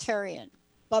Sagittarian,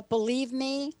 but believe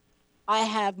me, I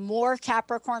have more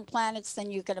Capricorn planets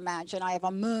than you can imagine. I have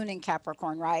a moon in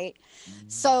Capricorn, right? Mm-hmm.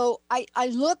 So I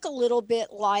look a little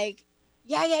bit like,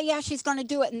 yeah, she's going to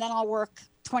do it. And then I'll work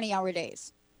 20-hour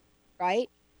days, right?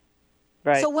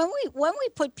 Right. So when we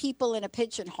put people in a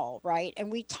pigeonhole, right? And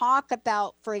we talk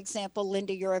about, for example,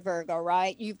 Linda, you're a Virgo,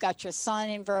 right? You've got your sun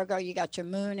in Virgo, you got your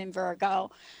moon in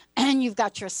Virgo, and you've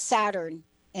got your Saturn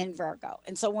in Virgo.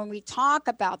 And so when we talk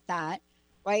about that,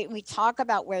 right, and we talk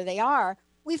about where they are,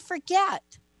 we forget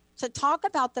to talk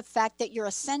about the fact that your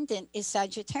ascendant is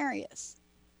Sagittarius.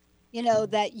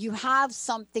 That you have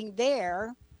something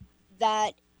there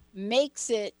that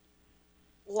makes it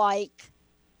like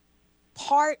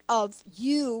part of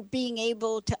you being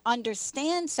able to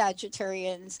understand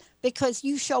Sagittarians, because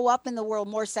you show up in the world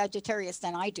more Sagittarius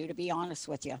than I do, to be honest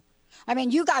with you. I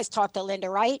mean, you guys talk to Linda,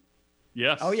 right?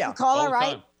 Yes. Oh, yeah. You call all her,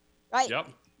 right? Time. Right. Yep.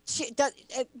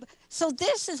 So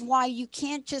this is why you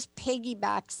can't just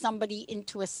piggyback somebody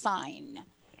into a sign,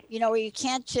 or you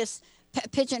can't just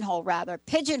pigeonhole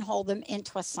them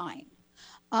into a sign.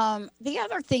 The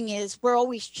other thing is we're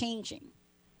always changing.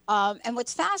 And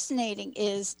what's fascinating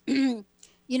is,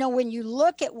 when you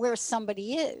look at where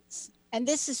somebody is, and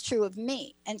this is true of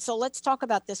me, and so let's talk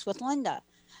about this with Linda,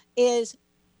 is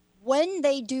when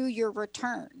they do your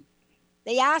return,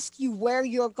 they ask you where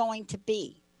you're going to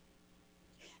be.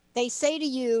 They say to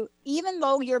you, even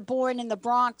though you're born in the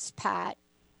Bronx, Pat,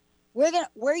 where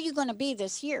are you going to be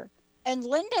this year? And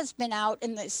Linda's been out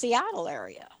in the Seattle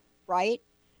area, right?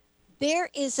 There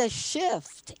is a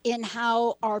shift in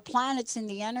how our planets and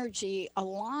the energy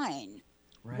align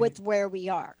with where we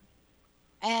are.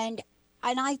 And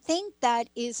I think that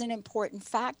is an important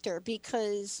factor,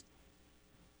 because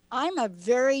I'm a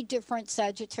very different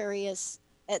Sagittarius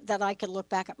that I could look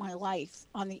back at my life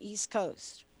on the East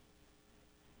Coast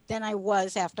than I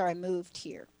was after I moved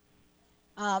here.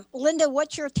 Linda,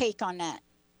 what's your take on that?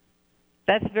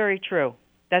 That's very true.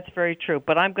 That's very true.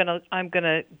 But I'm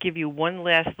gonna give you one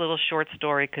last little short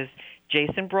story because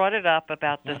Jason brought it up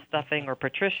about the stuffing, or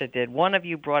Patricia did. One of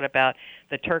you brought about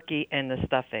the turkey and the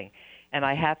stuffing. And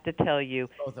I have to tell you,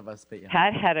 both of us, but yeah.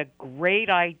 Pat had a great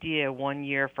idea one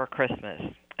year for Christmas.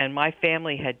 And my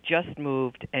family had just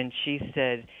moved, and she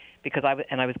said, because I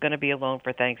was going to be alone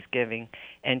for Thanksgiving,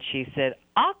 and she said,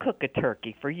 I'll cook a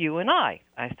turkey for you and I.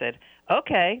 I said,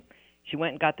 okay. She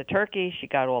went and got the turkey. She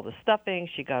got all the stuffing.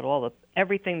 She got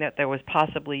everything that there was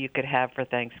possibly you could have for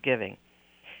Thanksgiving.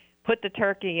 Put the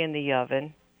turkey in the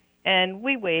oven, and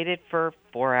we waited for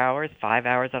 4 hours, 5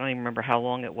 hours. I don't even remember how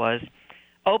long it was.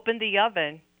 Opened the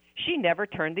oven. She never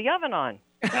turned the oven on.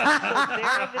 So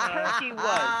there the turkey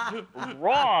was,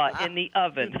 raw in the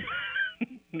oven.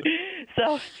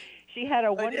 So she had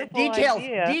a wonderful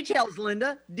idea. Details,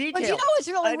 Linda. Details. But you know what's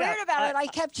really weird about it? I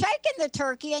kept checking the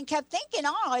turkey and kept thinking,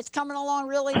 oh, it's coming along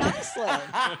really nicely.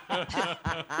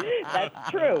 That's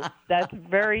true. That's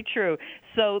very true.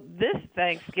 So this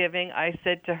Thanksgiving, I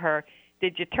said to her,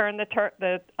 did you turn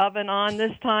the oven on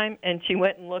this time? And she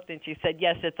went and looked, and she said,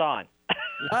 yes, it's on.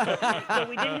 So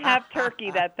we didn't have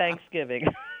turkey that Thanksgiving.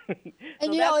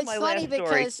 And so it's funny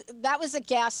because that was a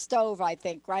gas stove, I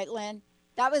think, right, Lynn?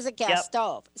 That was a gas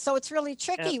stove. So it's really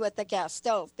tricky with the gas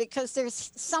stove because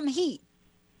there's some heat,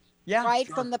 right,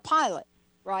 from the pilot,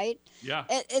 right? Yeah.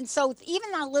 And so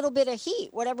even that little bit of heat,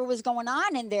 whatever was going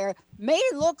on in there, made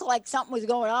it look like something was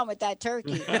going on with that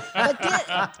turkey.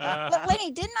 But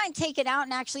Lenny, didn't I take it out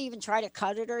and actually even try to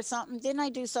cut it or something? Didn't I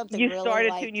do something you really started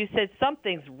to, and you said,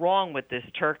 something's wrong with this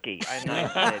turkey. And I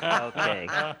said, okay.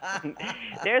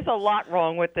 There's a lot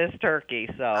wrong with this turkey,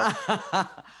 so...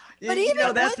 But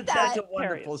even that's with that, a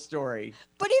wonderful story.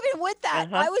 But even with that,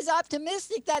 I was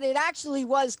optimistic that it actually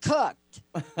was cooked,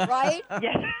 right?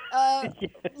 Yes.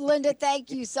 Linda,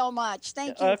 thank you so much.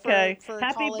 Thank you for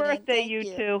Happy calling birthday, in. you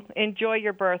two. Enjoy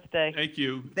your birthday. Thank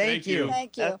you. Thank you.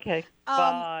 Thank you. Okay.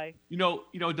 Bye. You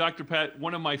know, Dr. Pat,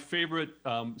 one of my favorite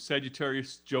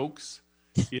Sagittarius jokes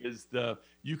is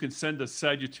you can send a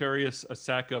Sagittarius a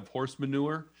sack of horse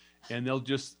manure, and they'll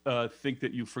just think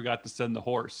that you forgot to send the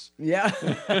horse. Yeah.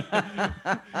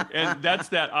 And that's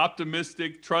that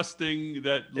optimistic, trusting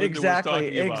that Linda was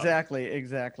talking about.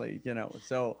 Exactly.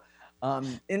 So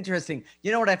interesting.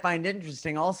 You know what I find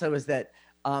interesting also is that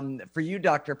for you,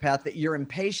 Dr. Pat, that your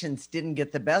impatience didn't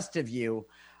get the best of you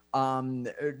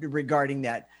regarding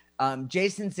that.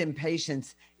 Jason's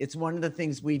impatience, it's one of the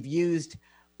things we've used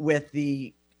with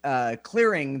the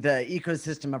clearing the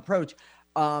ecosystem approach.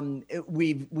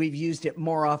 We've used it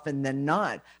more often than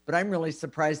not, but I'm really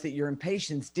surprised that your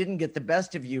impatience didn't get the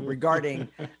best of you regarding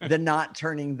the not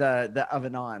turning the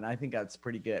oven on. I think that's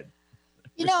pretty good.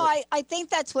 I think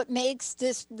that's what makes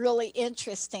this really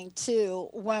interesting too,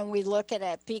 when we look at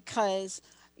it, because,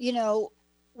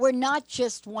 we're not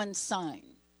just one sign.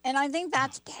 And I think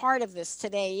that's part of this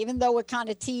today, even though we're kind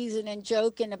of teasing and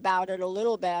joking about it a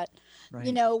little bit,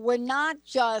 right. We're not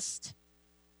just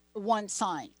one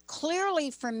sign.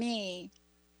 Clearly for me,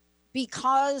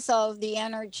 because of the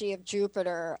energy of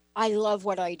Jupiter, I love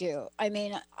what I do. I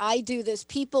mean, I do this,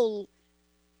 people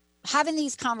having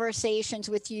these conversations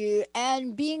with you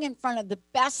and being in front of the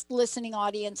best listening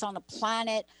audience on the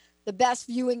planet, the best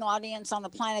viewing audience on the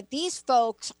planet. These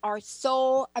folks are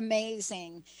so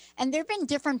amazing. And there've been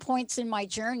different points in my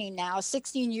journey now,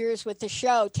 16 years with the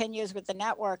show, 10 years with the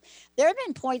network. There have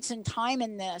been points in time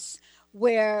in this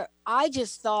where I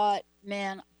just thought,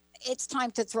 man, it's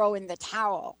time to throw in the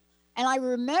towel. And I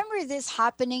remember this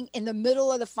happening in the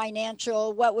middle of the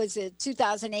financial,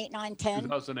 2008, 9, 10?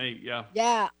 2008, yeah.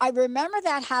 Yeah, I remember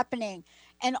that happening.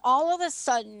 And all of a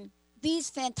sudden, these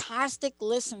fantastic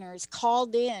listeners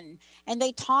called in and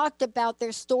they talked about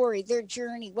their story, their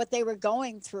journey, what they were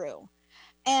going through.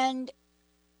 And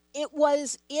it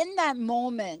was in that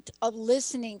moment of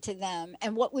listening to them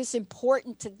and what was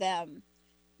important to them.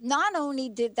 Not only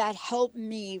did that help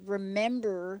me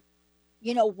remember,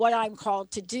 what I'm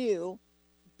called to do,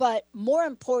 but more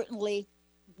importantly,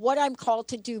 what I'm called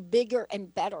to do bigger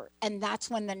and better. And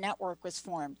that's when the network was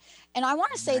formed. And I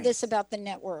want to say this about the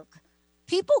network.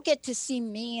 People get to see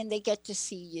me and they get to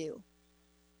see you.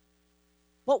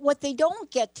 But what they don't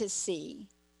get to see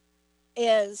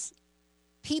is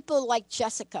people like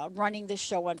Jessica running the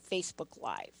show on Facebook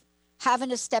Live, having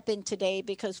to step in today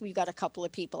because we got a couple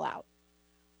of people out.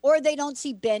 or they don't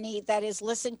see Benny that has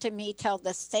listened to me tell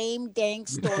the same dang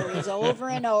stories over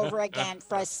and over again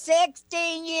for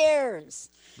 16 years.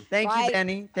 Thank you,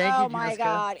 Benny. Thank you, Oh my Jessica.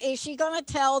 God. Is she going to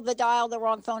tell the dial the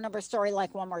wrong phone number story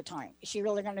like one more time? Is she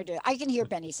really going to do it? I can hear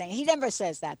Benny saying, he never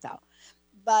says that though.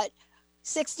 But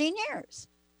 16 years,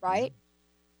 right?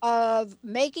 Of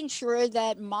making sure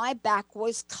that my back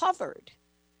was covered.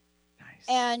 Nice.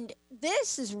 And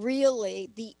this is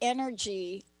really the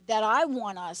energy that I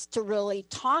want us to really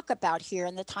talk about here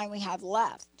in the time we have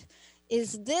left.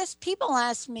 Is this, people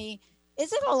ask me,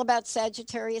 is it all about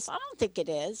Sagittarius? I don't think it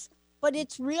is, but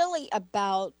it's really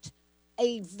about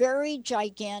a very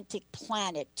gigantic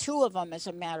planet, two of them as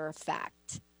a matter of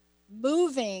fact,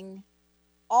 moving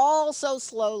all so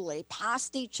slowly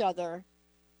past each other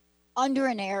under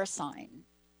an air sign.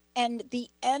 And the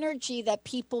energy that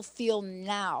people feel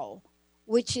now,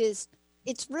 which is,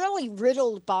 it's really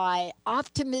riddled by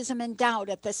optimism and doubt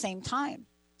at the same time.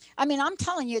 I mean, I'm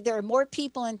telling you, there are more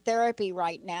people in therapy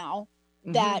right now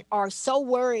that are so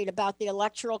worried about the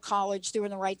Electoral College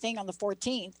doing the right thing on the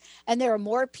 14th. And there are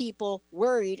more people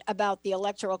worried about the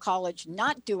Electoral College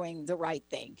not doing the right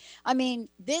thing. I mean,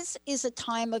 this is a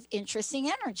time of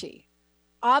interesting energy.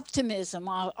 Optimism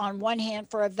on one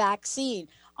hand for a vaccine.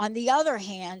 On the other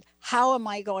hand, how am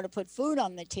I going to put food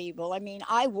on the table? I mean,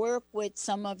 I work with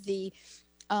some of the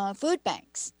food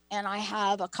banks, and I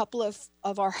have a couple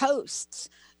of our hosts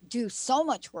do so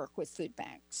much work with food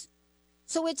banks.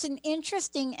 So it's an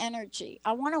interesting energy.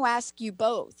 I want to ask you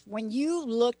both, when you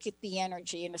look at the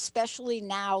energy, and especially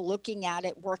now looking at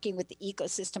it, working with the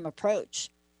ecosystem approach,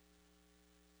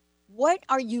 what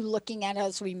are you looking at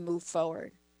as we move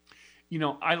forward? You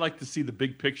know, I like to see the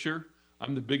big picture.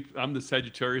 I'm the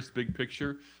Sagittarius big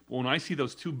picture. But when I see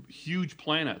those two huge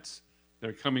planets that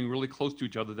are coming really close to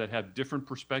each other that have different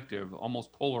perspective,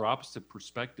 almost polar opposite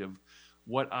perspective,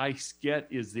 what I get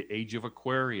is the age of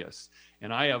Aquarius.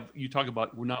 And you talk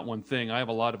about, we're not one thing. I have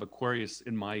a lot of Aquarius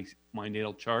in my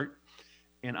natal chart.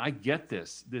 And I get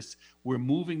this, we're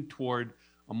moving toward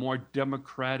a more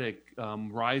democratic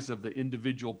rise of the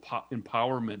individual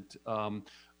empowerment,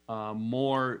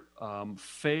 more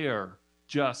fair,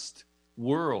 just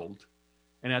world.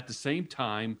 And at the same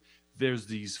time, there's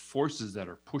these forces that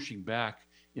are pushing back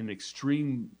in an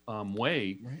extreme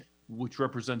way, right, which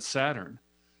represents Saturn.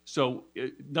 So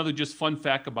another just fun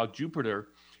fact about Jupiter,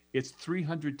 it's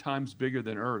 300 times bigger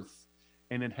than Earth,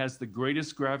 and it has the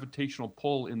greatest gravitational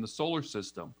pull in the solar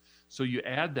system. So you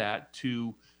add that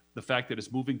to the fact that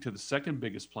it's moving to the second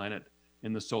biggest planet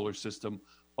in the solar system.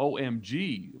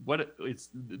 OMG,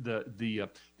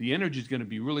 the energy is going to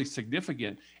be really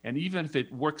significant. And even if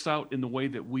it works out in the way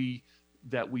that we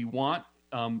want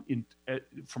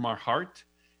from our heart,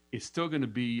 it's still going to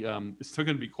be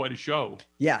quite a show.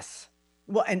 Yes.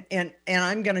 Well, and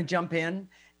I'm going to jump in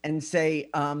and say,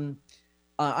 I'm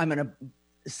going to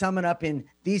sum it up in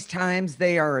these times,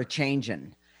 they are a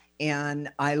changing. And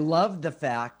I love the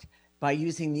fact by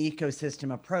using the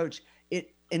ecosystem approach,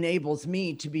 it enables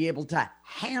me to be able to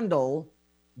handle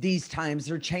these times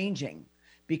are changing,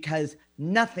 because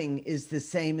nothing is the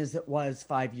same as it was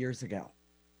 5 years ago.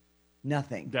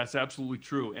 Nothing. That's absolutely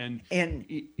true. And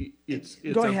it's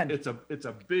go ahead. It's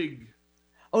a big.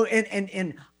 Oh,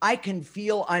 and I can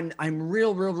feel I'm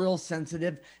real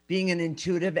sensitive, being an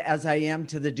intuitive as I am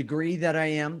to the degree that I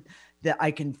am, that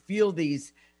I can feel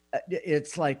these.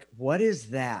 It's like, what is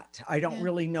that? I don't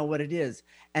really know what it is.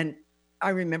 And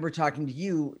I remember talking to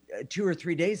you 2 or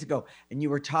 3 days ago, and you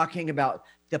were talking about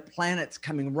the planets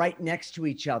coming right next to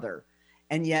each other,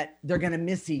 and yet they're going to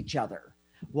miss each other.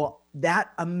 Well,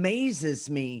 that amazes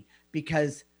me,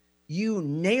 because you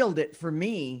nailed it for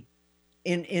me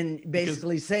in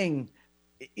basically saying,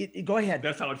 go ahead.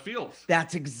 That's how it feels.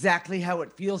 That's exactly how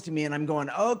it feels to me. And I'm going,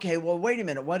 okay, well, wait a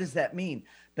minute. What does that mean?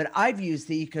 But I've used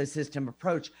the ecosystem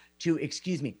approach to,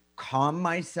 calm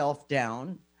myself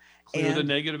down. Clear the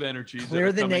negative energies.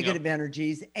 Clear the negative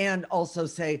energies, and also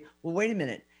say, well, wait a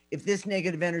minute. If this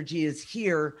negative energy is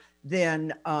here,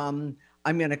 then I'm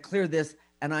going to clear this,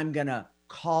 and I'm going to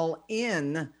call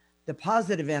in the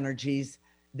positive energies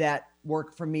that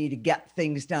work for me to get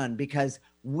things done, because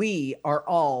we're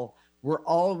all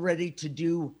ready to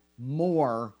do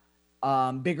more,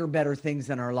 bigger, better things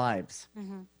in our lives.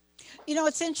 Mm-hmm. You know,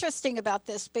 it's interesting about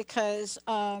this because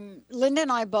Linda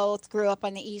and I both grew up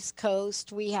on the East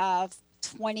Coast. I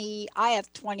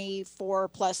have 24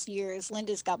 plus years.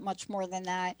 Linda's got much more than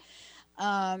that.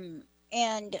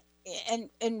 And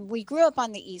we grew up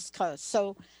on the East Coast.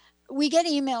 So we get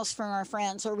emails from our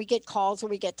friends, or we get calls, or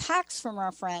we get texts from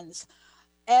our friends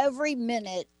every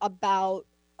minute about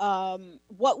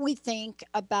what we think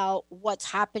about what's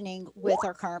happening with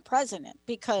our current president,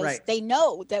 because Right. they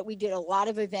know that we did a lot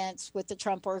of events with the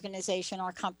Trump organization,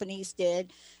 our companies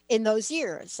did in those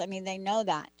years. I mean, they know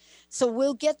that. So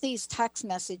we'll get these text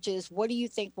messages. What do you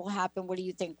think will happen? What do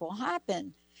you think will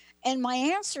happen? And my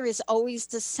answer is always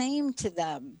the same to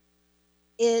them.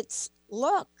 It's,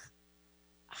 look,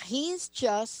 he's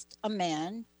just a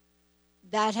man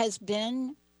that has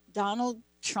been Donald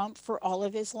Trump for all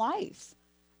of his life.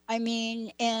 I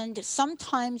mean, and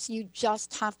sometimes you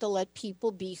just have to let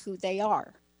people be who they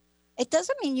are. It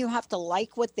doesn't mean you have to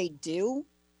like what they do,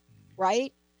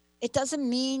 right? It doesn't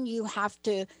mean you have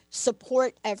to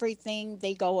support everything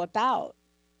they go about.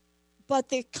 But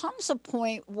there comes a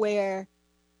point where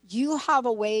you have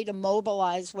a way to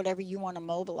mobilize whatever you want to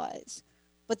mobilize.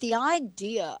 But the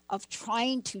idea of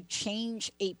trying to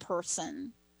change a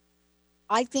person,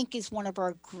 I think, is one of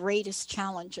our greatest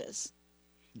challenges,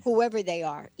 whoever they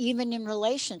are, even in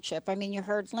relationship. I mean, you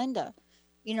heard Linda,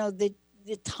 you know, the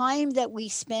time that we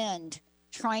spend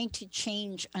trying to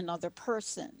change another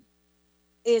person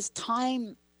is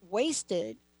time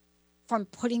wasted from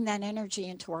putting that energy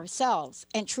into ourselves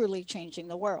and truly changing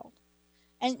the world.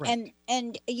 And, Right.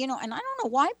 and you know, and I don't know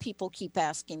why people keep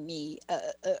asking me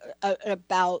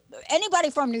about anybody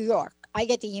from New York. I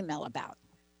get the email about,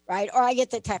 right? Or I get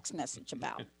the text message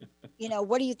about, you know,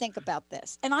 what do you think about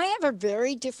this? And I have a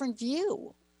very different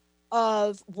view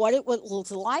of what it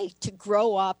was like to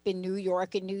grow up in New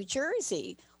York and New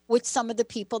Jersey with some of the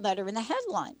people that are in the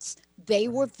headlines. They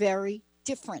were very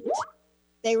different.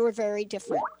 They were very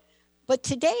different. But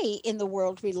today, in the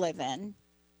world we live in,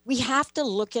 we have to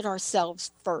look at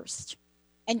ourselves first.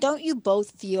 And don't you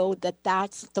both feel that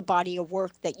that's the body of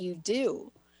work that you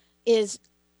do? Is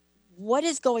what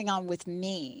is going on with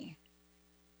me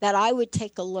that I would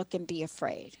take a look and be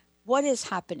afraid? What is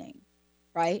happening,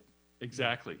 right?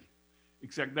 Exactly.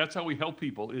 That's how we help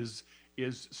people, is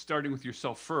starting with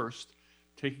yourself first,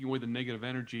 taking away the negative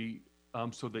energy,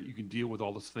 so that you can deal with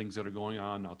all those things that are going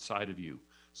on outside of you.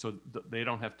 So they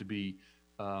don't have to be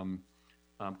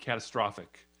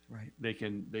catastrophic. Right. They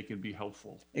can be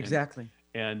helpful. Exactly.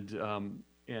 And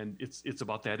it's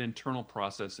about that internal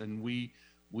process. And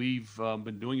we've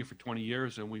been doing it for 20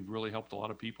 years, and we've really helped a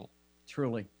lot of people.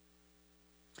 Truly.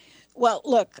 Well,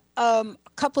 look, a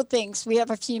couple of things. We have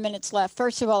a few minutes left.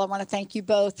 First of all, I want to thank you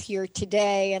both here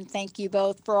today, and thank you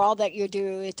both for all that you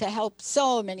do to help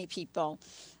so many people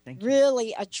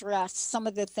really address some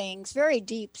of the things, very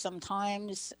deep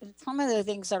sometimes, some of the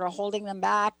things that are holding them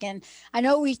back. And I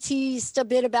know we teased a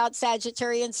bit about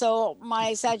Sagittarian, so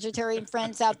my Sagittarian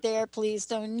friends out there, please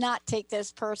do not take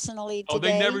this personally today. Oh,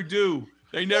 they never do.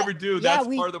 They never do. That's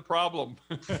part of the problem.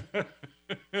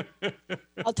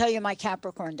 I'll tell you, my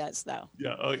Capricorn does, though.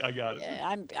 Yeah, I got it.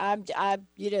 Yeah, I'm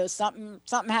you know, something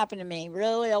happened to me.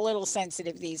 Really a little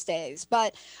sensitive these days.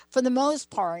 But for the most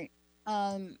part,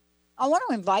 I want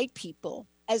to invite people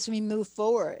as we move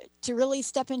forward to really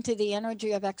step into the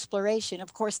energy of exploration.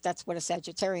 Of course, that's what a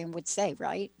Sagittarian would say,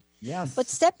 right? Yes. But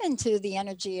step into the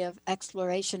energy of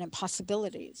exploration and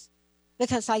possibilities.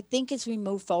 Because I think as we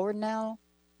move forward now,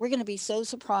 we're going to be so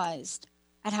surprised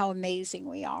at how amazing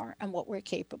we are and what we're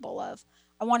capable of.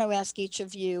 I want to ask each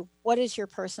of you, what is your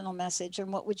personal message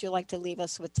and what would you like to leave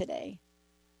us with today?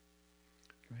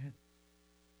 Go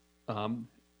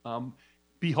ahead.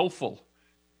 Be hopeful.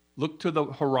 Look to the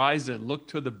horizon, look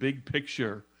to the big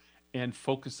picture, and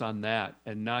focus on that,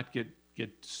 and not get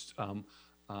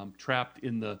trapped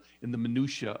in the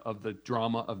minutia of the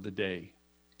drama of the day.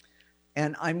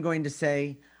 And I'm going to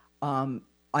say,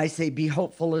 I say be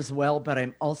hopeful as well, but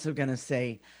I'm also going to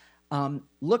say,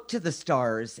 look to the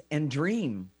stars and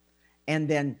dream, and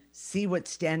then see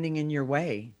what's standing in your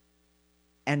way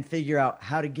and figure out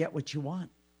how to get what you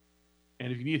want.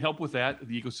 And if you need help with that,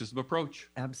 the ecosystem approach.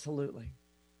 Absolutely.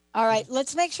 All right,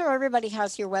 let's make sure everybody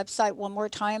has your website one more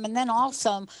time, and then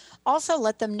also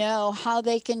let them know how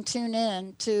they can tune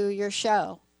in to your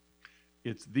show.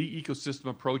 It's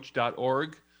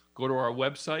theecosystemapproach.org. Go to our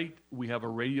website. We have a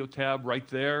radio tab right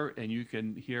there, and you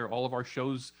can hear all of our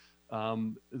shows,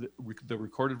 the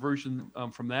recorded version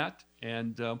from that.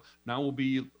 And now we'll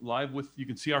be live with, you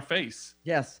can see our face.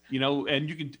 Yes. You know, and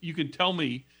you can tell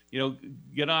me, you know,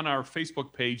 get on our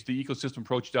Facebook page,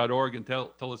 theecosystemapproach.org, and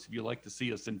tell us if you like to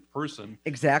see us in person.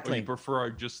 Exactly. Or you prefer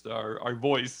our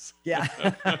voice. Yeah.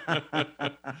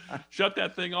 Shut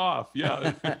that thing off.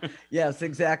 Yeah. Yes,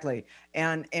 exactly.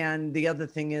 And the other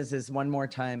thing is one more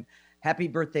time, happy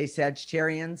birthday,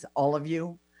 Sagittarians, all of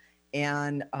you.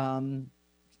 And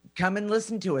come and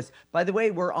listen to us. By the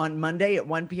way, we're on Monday at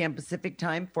 1 p.m. Pacific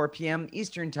time, 4 p.m.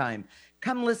 Eastern time.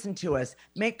 come listen to us,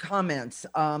 make comments,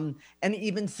 and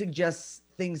even suggest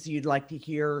things you'd like to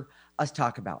hear us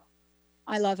talk about.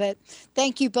 I love it.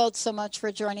 Thank you both so much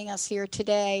for joining us here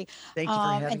today. Thank you for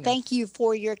having us. And thank you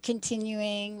for your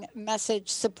continuing message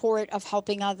support of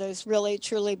helping others really,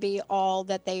 truly be all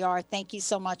that they are. Thank you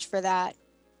so much for that.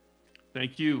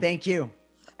 Thank you. Thank you.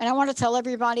 And I want to tell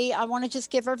everybody, I want to just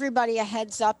give everybody a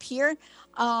heads up here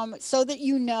so that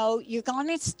you know you're going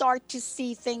to start to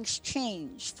see things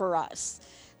change for us.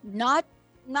 Not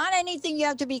anything you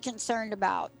have to be concerned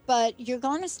about, but you're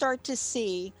going to start to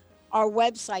see our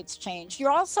websites change.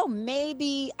 You're also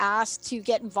maybe asked to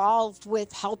get involved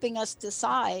with helping us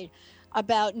decide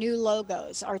about new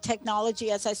logos. Our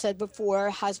technology, as I said before,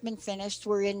 has been finished.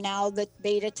 We're in now the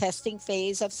beta testing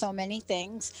phase of so many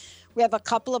things. We have a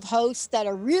couple of hosts that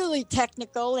are really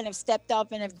technical and have stepped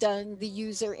up and have done the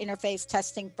user interface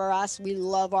testing for us. We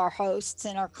love our hosts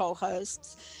and our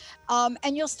co-hosts.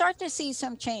 And you'll start to see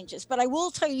some changes. But I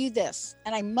will tell you this,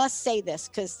 and I must say this,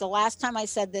 because the last time I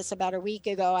said this about a week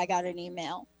ago, I got an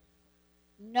email.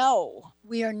 No,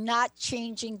 we are not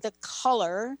changing the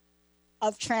color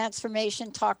of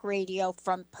Transformation Talk Radio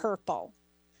from purple.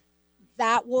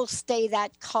 That will stay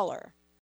that color.